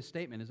Christ made this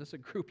statement, is this a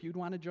group you'd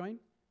want to join?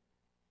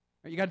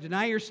 You got to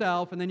deny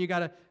yourself, and then you got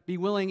to be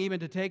willing even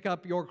to take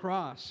up your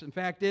cross. In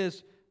fact,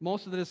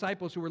 most of the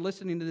disciples who were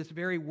listening to this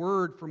very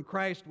word from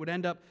Christ would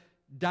end up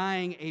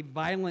dying a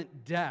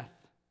violent death.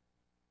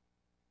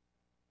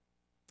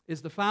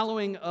 Is the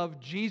following of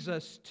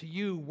Jesus to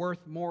you worth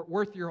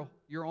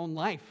your own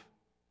life?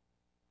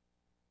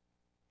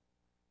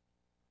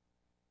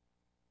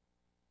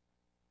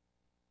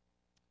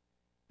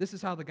 This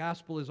is how the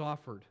gospel is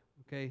offered.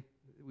 Okay,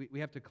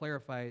 we have to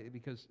clarify,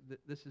 because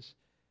this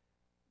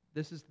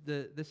is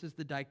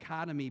the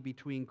dichotomy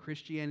between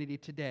Christianity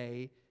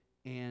today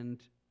and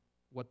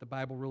what the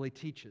Bible really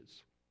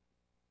teaches.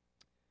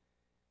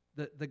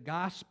 The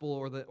gospel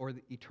or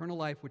the eternal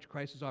life which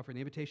Christ is offering,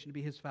 the invitation to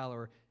be his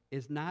follower,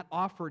 is not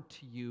offered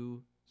to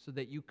you so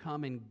that you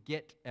come and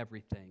get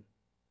everything.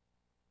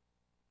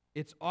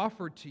 It's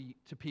offered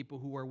to people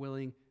who are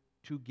willing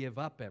to give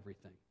up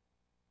everything.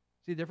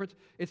 See the difference?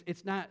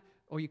 It's not,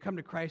 oh, you come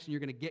to Christ and you're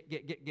going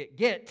to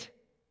get.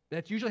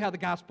 That's usually how the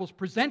gospel's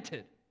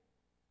presented.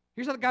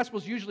 Here's how the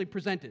gospel's usually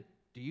presented.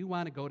 Do you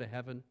want to go to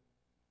heaven?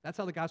 That's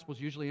how the gospel's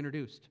usually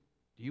introduced.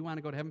 Do you want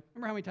to go to heaven?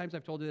 Remember how many times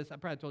I've told you this?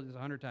 I've probably told you this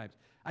 100 times.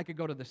 I could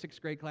go to the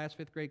 6th grade class,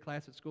 5th grade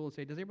class at school and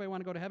say, does everybody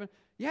want to go to heaven?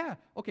 Yeah.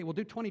 Okay, we'll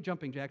do 20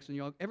 jumping jacks.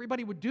 And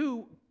everybody would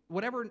do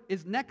whatever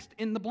is next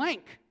in the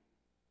blank.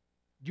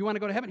 Do you want to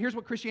go to heaven? Here's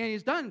what Christianity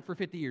has done for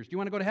 50 years. Do you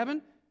want to go to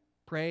heaven?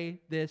 Pray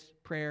this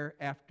prayer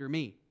after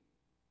me.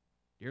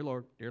 Dear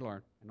Lord,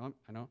 I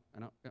know.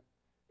 Yeah.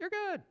 You're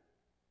good.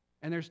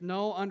 And there's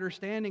no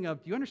understanding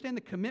of, do you understand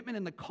the commitment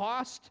and the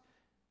cost?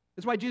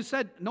 That's why Jesus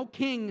said, no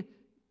king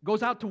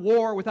goes out to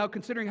war without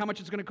considering how much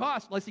it's going to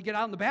cost, unless he get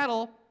out in the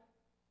battle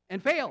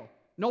and fail.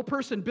 No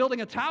person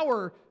building a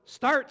tower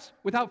starts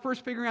without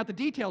first figuring out the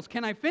details.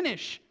 Can I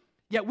finish?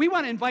 Yet we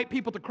want to invite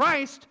people to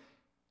Christ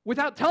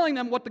without telling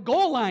them what the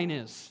goal line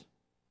is.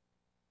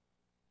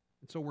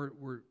 And so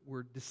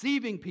we're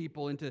deceiving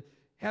people into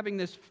having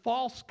this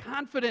false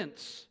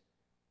confidence.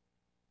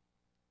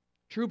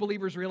 True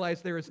believers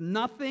realize there is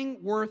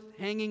nothing worth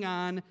hanging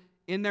on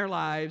in their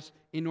lives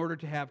in order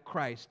to have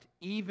Christ,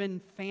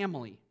 even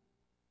family.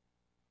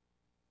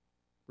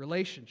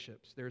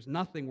 Relationships, there's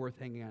nothing worth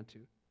hanging on to.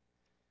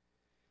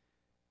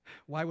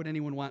 Why would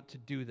anyone want to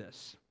do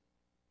this?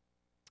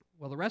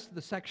 Well, the rest of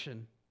the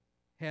section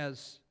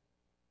has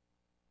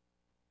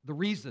the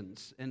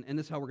reasons, and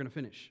this is how we're going to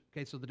finish.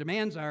 Okay, so the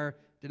demands are,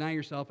 deny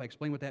yourself, I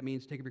explain what that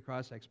means, take up your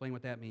cross, I explain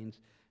what that means.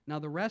 Now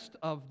the rest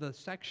of the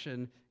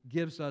section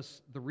gives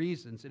us the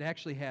reasons. It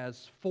actually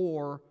has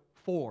 4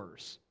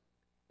 fours.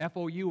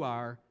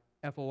 F-O-U-R,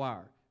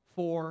 F-O-R.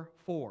 4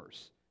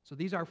 fours. So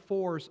these are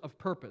fours of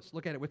purpose.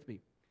 Look at it with me.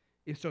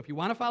 So if you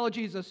want to follow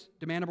Jesus,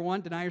 demand number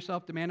 1, deny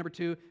yourself. Demand number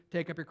 2,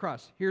 take up your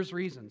cross. Here's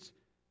reasons.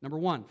 Number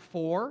 1,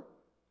 for,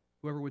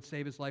 whoever would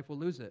save his life will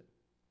lose it.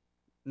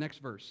 Next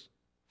verse.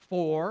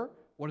 For,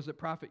 what does it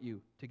profit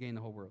you to gain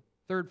the whole world?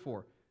 Third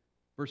for,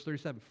 verse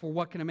 37. For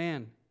what can a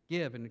man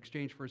give in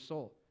exchange for his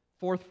soul?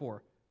 Fourth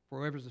for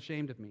whoever is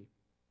ashamed of me.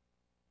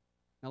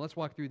 Now let's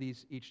walk through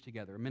these each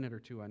together, a minute or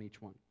two on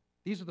each one.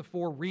 These are the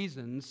 4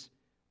 reasons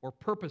or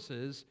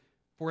purposes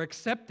for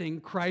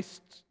accepting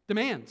Christ's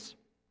demands.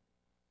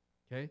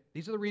 Okay?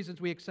 These are the reasons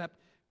we accept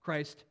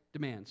Christ's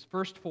demands.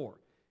 First 4.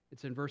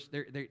 It's in verse,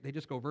 they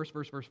just go verse.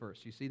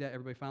 You see that?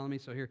 Everybody follow me?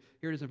 So here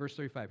it is in verse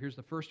 35. Here's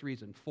the first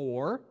reason.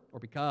 For, or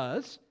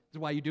because, this is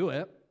why you do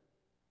it.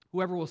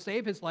 Whoever will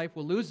save his life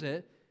will lose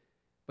it,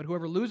 but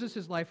whoever loses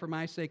his life for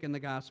my sake and the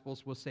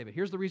gospel's will save it.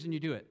 Here's the reason you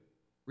do it.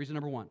 Reason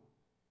number 1.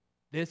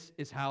 This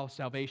is how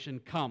salvation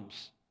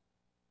comes.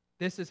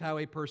 This is how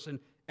a person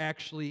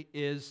actually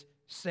is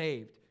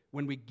saved.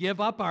 When we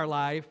give up our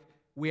life,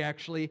 we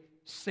actually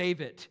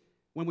save it.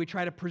 When we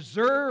try to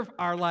preserve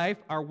our life,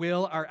 our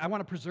will, I want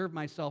to preserve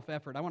my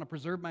self-effort, I want to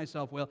preserve my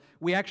self-will,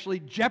 we actually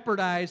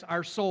jeopardize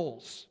our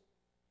souls.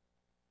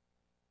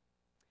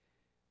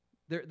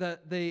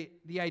 The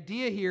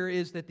idea here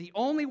is that the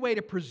only way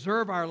to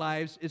preserve our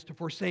lives is to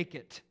forsake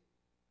it.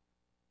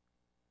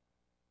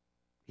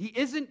 He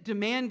isn't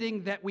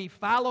demanding that we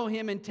follow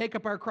him and take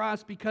up our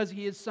cross because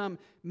he is some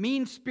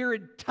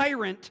mean-spirited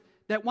tyrant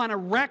that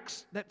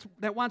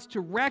wants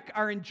to wreck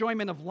our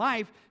enjoyment of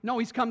life. No,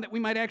 he's come that we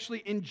might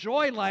actually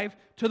enjoy life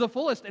to the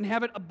fullest and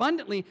have it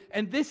abundantly.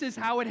 And this is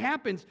how it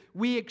happens.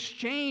 We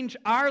exchange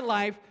our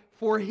life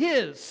for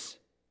his.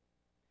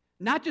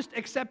 Not just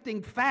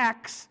accepting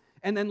facts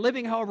and then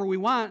living however we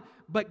want,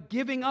 but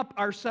giving up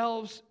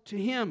ourselves to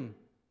him.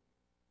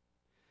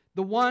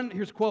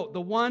 Here's a quote,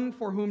 the one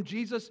for whom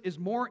Jesus is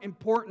more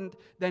important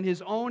than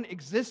his own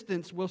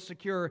existence will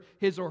secure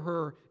his or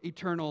her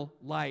eternal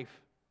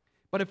life.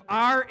 But if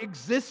our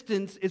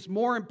existence is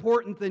more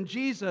important than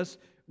Jesus,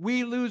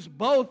 we lose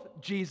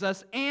both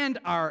Jesus and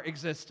our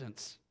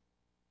existence.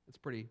 That's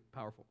pretty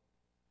powerful.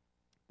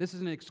 This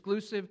is an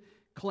exclusive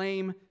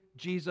claim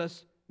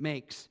Jesus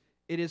makes.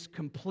 It is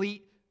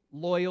complete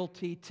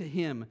loyalty to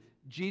him.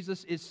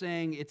 Jesus is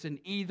saying it's an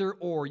either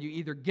or. You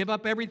either give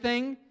up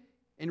everything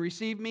and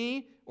receive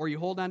me, or you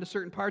hold on to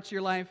certain parts of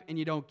your life and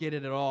you don't get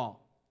it at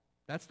all.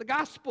 That's the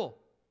gospel.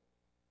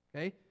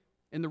 Okay?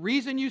 And the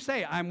reason you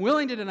say, I'm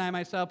willing to deny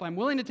myself, I'm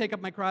willing to take up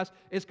my cross,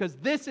 is because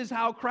this is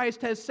how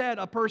Christ has said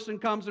a person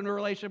comes into a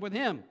relationship with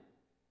him.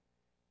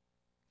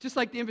 Just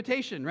like the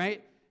invitation,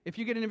 right? If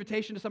you get an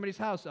invitation to somebody's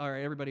house, all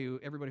right, everybody who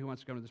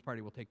wants to come to this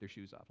party will take their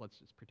shoes off. Let's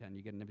just pretend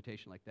you get an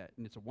invitation like that.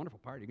 And it's a wonderful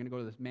party. You're going to go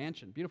to this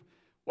mansion. Beautiful.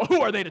 Well,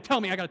 who are they to tell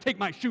me I got to take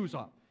my shoes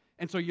off?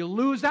 And so you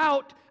lose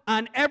out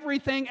on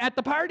everything at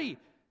the party.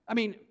 I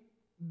mean,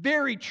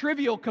 very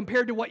trivial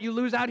compared to what you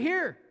lose out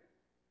here.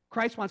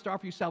 Christ wants to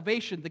offer you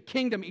salvation, the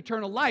kingdom,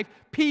 eternal life,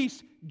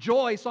 peace,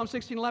 joy. Psalm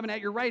 16:11,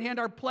 at your right hand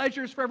are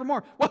pleasures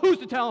forevermore. Well, who is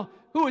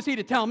he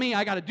to tell me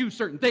I got to do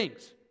certain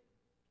things?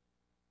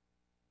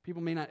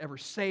 People may not ever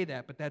say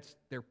that, but that's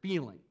their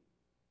feeling.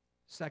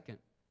 Second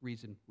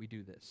reason we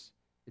do this.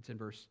 It's in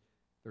verse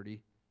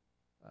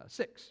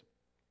 36.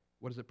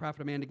 What does it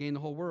profit a man to gain the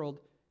whole world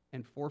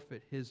and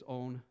forfeit his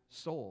own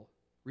soul?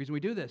 The reason we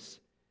do this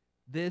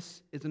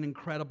is an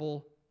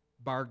incredible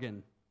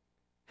bargain.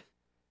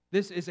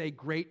 This is a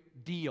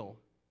great deal.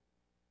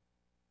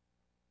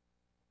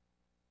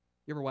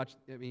 You ever watch,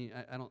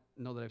 I don't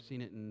know that I've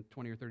seen it in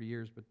 20 or 30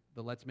 years, but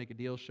the Let's Make a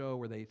Deal show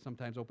where they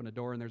sometimes open a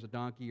door and there's a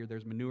donkey or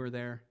there's manure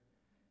there.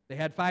 They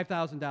had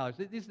 $5,000.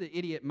 This is the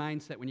idiot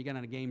mindset when you get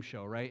on a game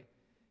show, right?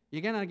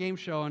 You get on a game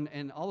show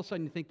and all of a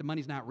sudden you think the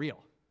money's not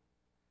real.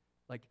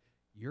 Like,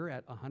 you're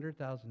at $100,000.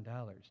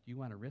 Do you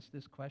want to risk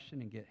this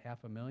question and get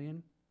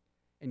 $500,000?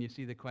 And you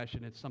see the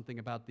question, it's something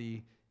about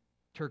the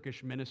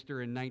Turkish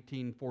minister in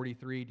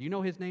 1943. Do you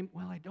know his name?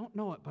 Well, I don't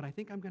know it, but I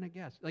think I'm going to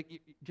guess. Like,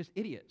 just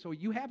idiot. So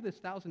you have this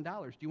 $1,000.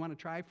 Do you want to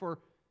try for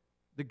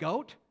the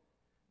goat?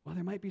 Well,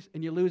 there might be,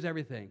 and you lose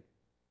everything.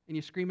 And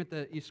you scream at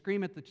the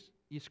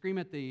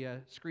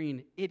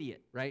screen,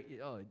 idiot, right?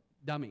 Oh,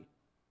 dummy.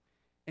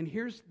 And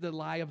here's the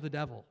lie of the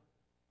devil,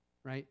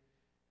 right?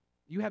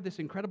 You have this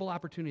incredible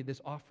opportunity,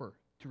 this offer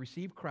to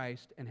receive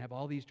Christ and have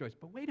all these joys.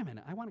 But wait a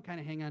minute, I want to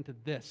kind of hang on to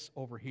this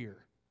over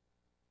here.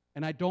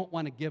 And I don't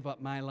want to give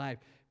up my life.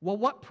 Well,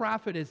 what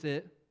profit is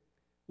it?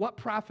 What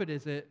profit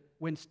is it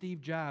when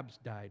Steve Jobs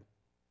died?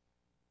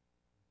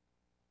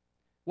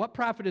 What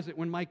profit is it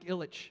when Mike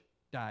Ilitch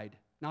died?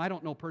 Now, I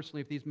don't know personally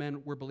if these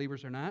men were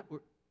believers or not.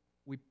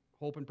 We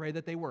hope and pray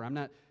that they were. I'm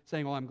not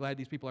saying, I'm glad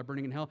these people are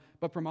burning in hell.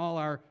 But from all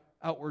our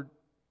outward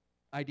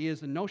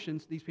ideas and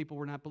notions, these people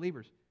were not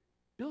believers.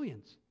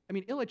 Billions.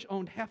 Ilitch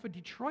owned half of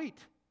Detroit.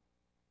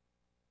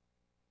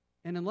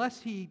 And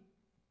unless he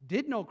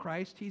did know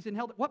Christ, he's in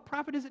hell. What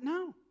profit is it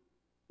now?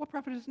 What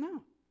profit is it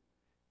now?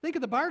 Think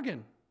of the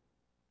bargain.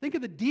 Think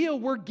of the deal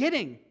we're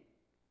getting.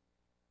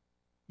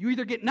 You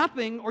either get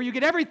nothing or you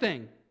get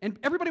everything. And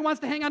everybody wants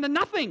to hang on to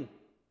nothing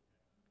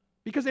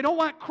because they don't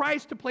want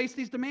Christ to place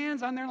these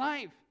demands on their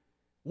life.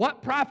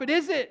 What profit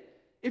is it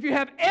if you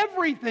have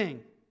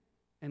everything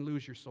and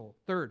lose your soul?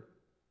 Third,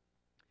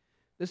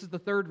 this is the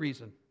third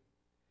reason,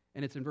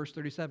 and it's in verse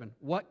 37.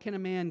 What can a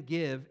man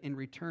give in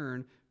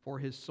return for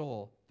his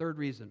soul? Third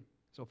reason.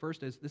 So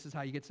first is, this is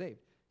how you get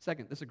saved.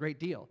 Second, this is a great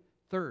deal.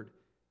 Third,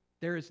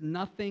 there is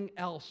nothing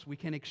else we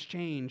can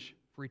exchange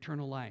for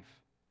eternal life.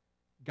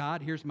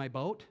 God, here's my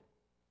boat.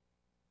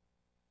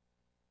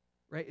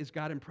 Right? Is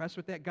God impressed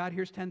with that? God,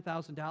 here's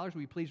 $10,000.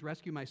 Will you please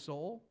rescue my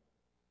soul?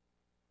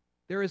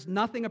 There is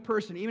nothing a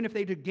person, even if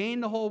they could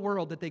gain the whole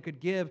world, that they could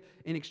give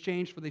in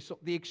exchange for the soul.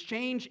 The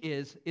exchange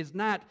is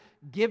not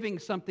giving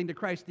something to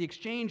Christ. The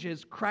exchange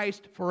is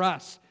Christ for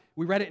us.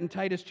 We read it in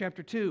Titus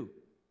chapter 2.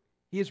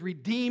 He has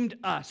redeemed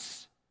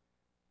us.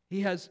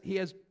 He has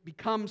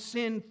become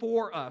sin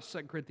for us,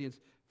 2 Corinthians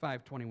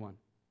 5:21.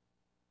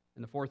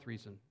 And the fourth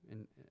reason,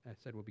 and I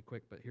said we'll be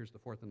quick, but here's the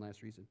fourth and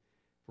last reason.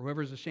 For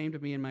whoever is ashamed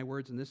of me and my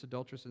words in this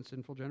adulterous and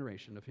sinful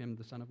generation, of him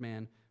the Son of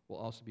Man will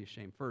also be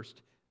ashamed.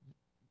 First,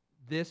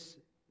 the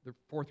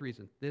fourth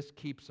reason, this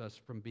keeps us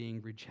from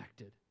being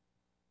rejected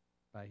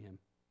by him.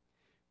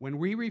 When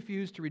we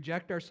refuse to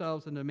reject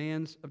ourselves and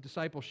demands of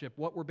discipleship,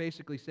 what we're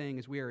basically saying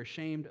is we are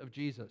ashamed of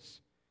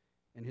Jesus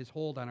and his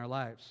hold on our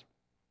lives.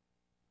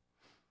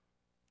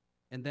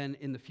 And then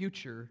in the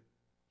future,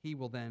 he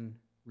will then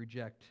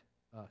reject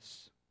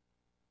us.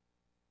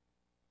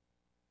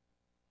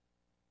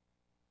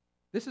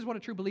 This is what a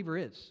true believer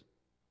is.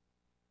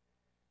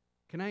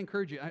 Can I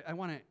encourage you? I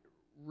want to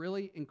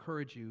really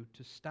encourage you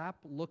to stop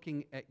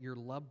looking at your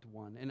loved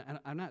one. And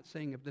I'm not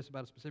saying this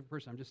about a specific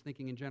person. I'm just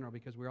thinking in general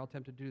because we're all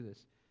tempted to do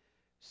this.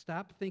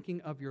 Stop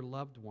thinking of your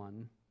loved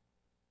one,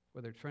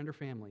 whether it's friend or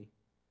family,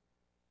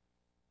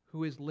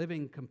 who is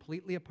living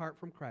completely apart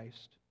from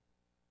Christ,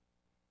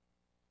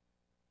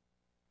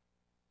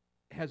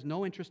 has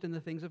no interest in the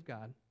things of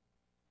God.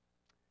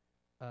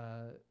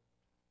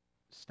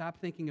 Stop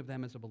thinking of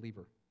them as a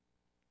believer.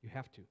 You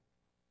have to.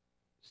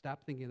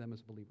 Stop thinking of them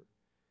as a believer.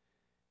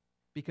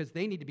 Because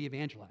they need to be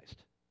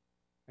evangelized,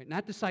 right?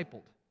 Not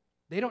discipled.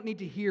 They don't need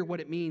to hear what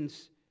it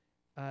means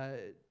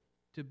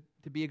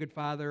to be a good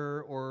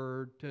father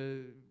or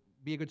to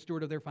be a good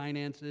steward of their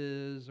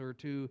finances or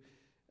to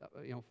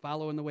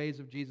follow in the ways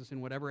of Jesus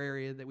in whatever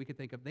area that we could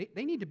think of.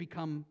 They need to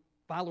become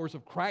followers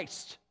of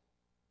Christ.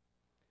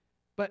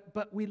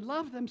 But we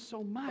love them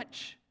so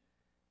much,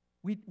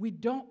 we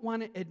don't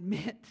want to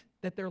admit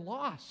that they're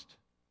lost.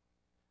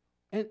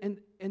 And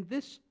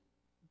this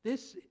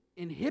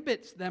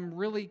inhibits them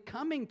really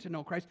coming to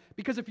know Christ,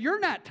 because if you're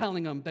not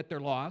telling them that they're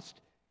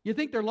lost, you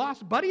think they're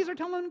lost buddies are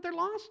telling them that they're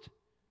lost?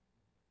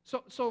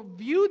 So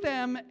view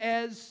them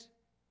as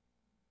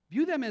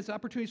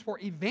opportunities for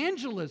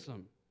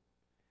evangelism.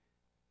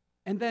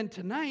 And then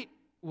tonight,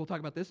 we'll talk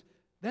about this,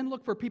 then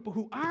look for people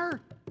who are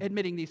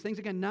admitting these things.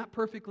 Again, not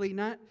perfectly,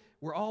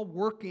 we're all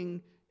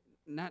working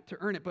not to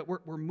earn it, but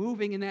we're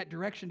moving in that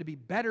direction to be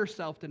better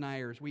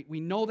self-deniers. We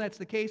know that's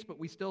the case, but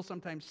we still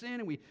sometimes sin,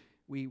 and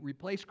we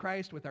replace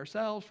Christ with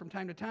ourselves from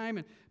time to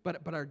time,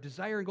 but our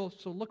desire and goal,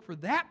 so look for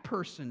that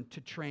person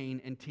to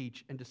train and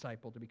teach and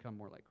disciple to become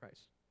more like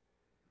Christ.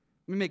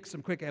 Let me make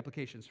some quick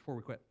applications before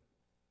we quit.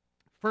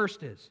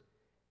 First is,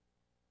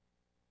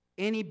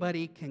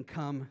 anybody can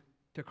come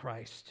to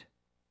Christ.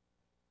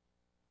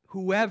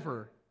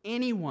 Whoever,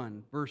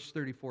 anyone, verse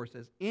 34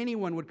 says,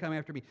 anyone would come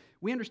after me.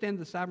 We understand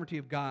the sovereignty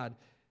of God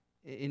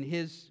in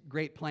His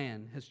great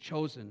plan has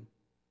chosen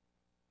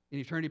in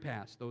eternity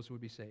past those who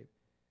would be saved.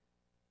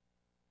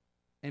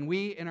 And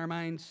we, in our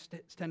minds,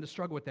 tend to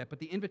struggle with that. But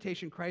the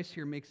invitation Christ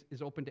here makes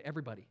is open to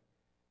everybody.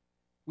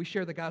 We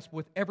share the gospel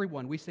with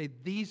everyone. We say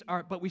these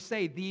are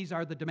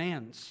the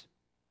demands.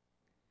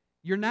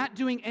 You're not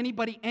doing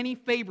anybody any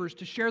favors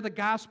to share the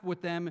gospel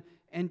with them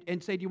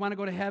and say, do you want to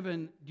go to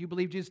heaven? Do you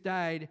believe Jesus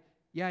died?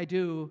 Yeah, I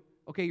do.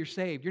 Okay, you're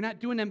saved. You're not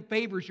doing them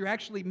favors. You're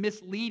actually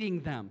misleading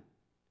them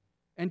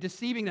and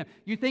deceiving them.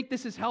 You think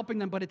this is helping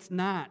them, but it's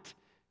not.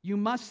 You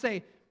must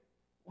say,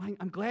 well,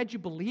 I'm glad you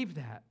believe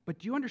that, but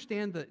do you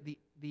understand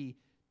the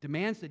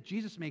demands that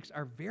Jesus makes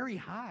are very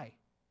high?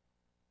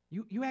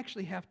 You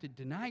actually have to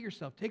deny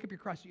yourself, take up your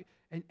cross,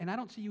 and I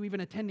don't see you even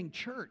attending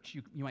church,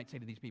 you might say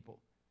to these people.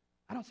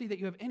 I don't see that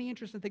you have any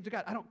interest in things of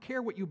God. I don't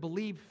care what you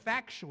believe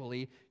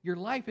factually. Your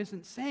life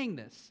isn't saying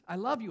this. I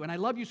love you, and I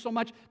love you so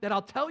much that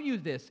I'll tell you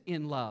this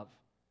in love.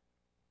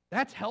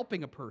 That's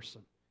helping a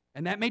person.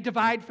 And that may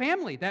divide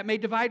family. That may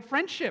divide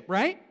friendship,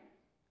 right?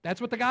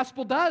 That's what the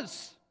gospel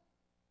does.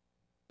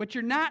 But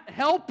you're not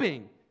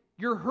helping.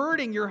 You're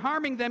hurting. You're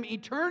harming them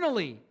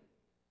eternally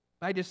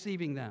by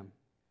deceiving them.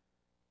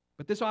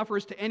 But this offer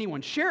is to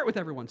anyone. Share it with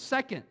everyone.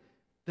 Second,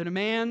 the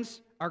demands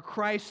are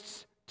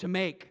Christ's to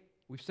make.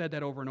 We've said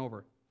that over and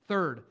over.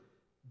 Third,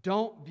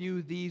 don't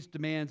view these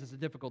demands as a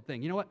difficult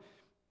thing. You know what?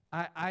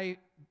 I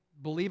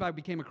believe I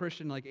became a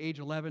Christian like age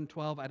 11,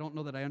 12. I don't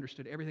know that I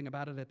understood everything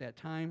about it at that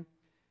time.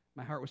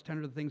 My heart was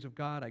tender to the things of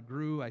God. I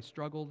grew. I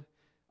struggled.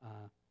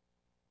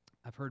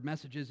 I've heard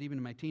messages even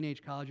in my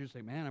teenage colleges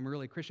say, man, I'm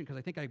really a Christian, because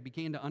I think I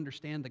began to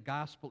understand the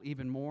gospel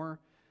even more.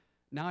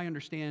 Now I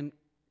understand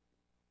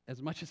as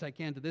much as I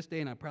can to this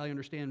day, and I probably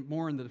understand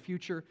more in the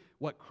future,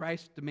 what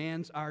Christ's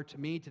demands are to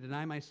me, to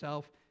deny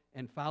myself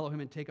and follow Him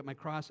and take up my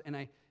cross. And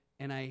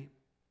I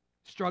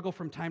struggle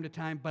from time to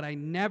time, but I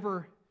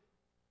never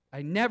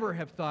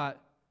have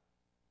thought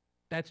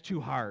that's too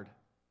hard,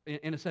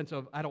 in a sense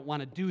of I don't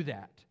want to do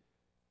that,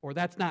 or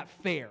that's not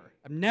fair.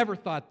 I've never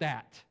thought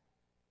that,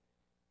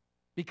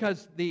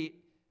 because the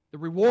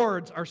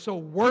rewards are so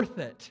worth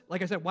it.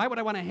 Like I said, why would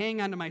I want to hang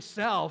on to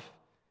myself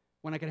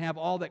when I can have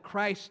all that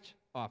Christ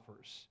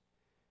offers?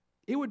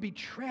 It would be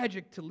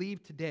tragic to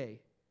leave today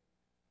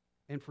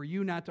and for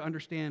you not to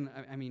understand,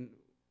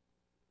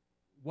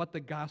 what the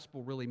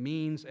gospel really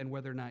means and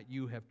whether or not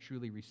you have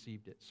truly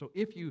received it. So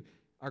if you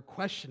are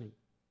questioning,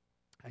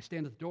 I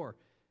stand at the door.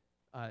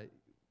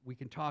 We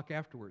can talk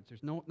afterwards.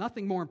 There's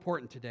nothing more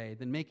important today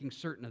than making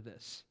certain of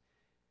this.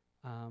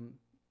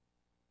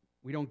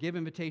 We don't give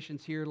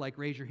invitations here like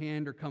raise your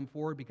hand or come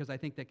forward, because I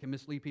think that can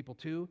mislead people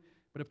too.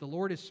 But if the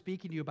Lord is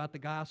speaking to you about the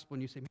gospel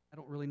and you say, I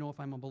don't really know if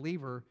I'm a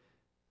believer,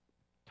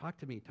 talk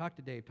to me, talk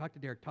to Dave, talk to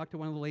Derek, talk to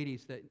one of the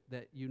ladies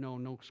that you know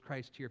knows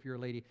Christ here if you're a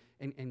lady,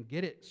 and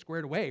get it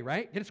squared away,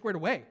 right? Get it squared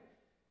away.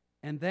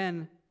 And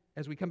then,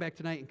 as we come back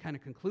tonight and kind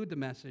of conclude the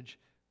message,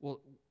 well,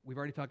 we've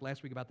already talked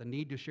last week about the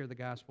need to share the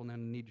gospel and then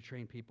the need to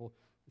train people.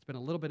 It's been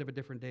a little bit of a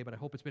different day, but I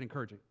hope it's been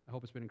encouraging. I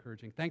hope it's been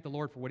encouraging. Thank the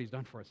Lord for what He's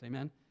done for us,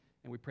 amen?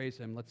 And we praise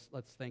Him. Let's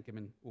thank Him,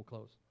 and we'll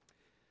close.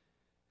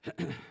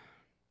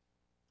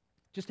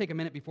 Just take a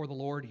minute before the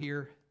Lord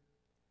here.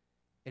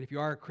 And if you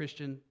are a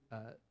Christian,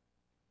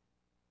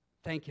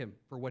 thank Him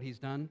for what He's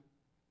done.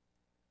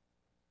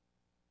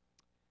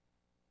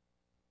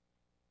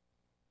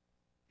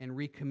 And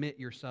recommit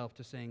yourself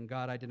to saying,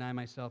 God, I deny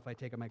myself, I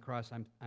take up my cross, I'm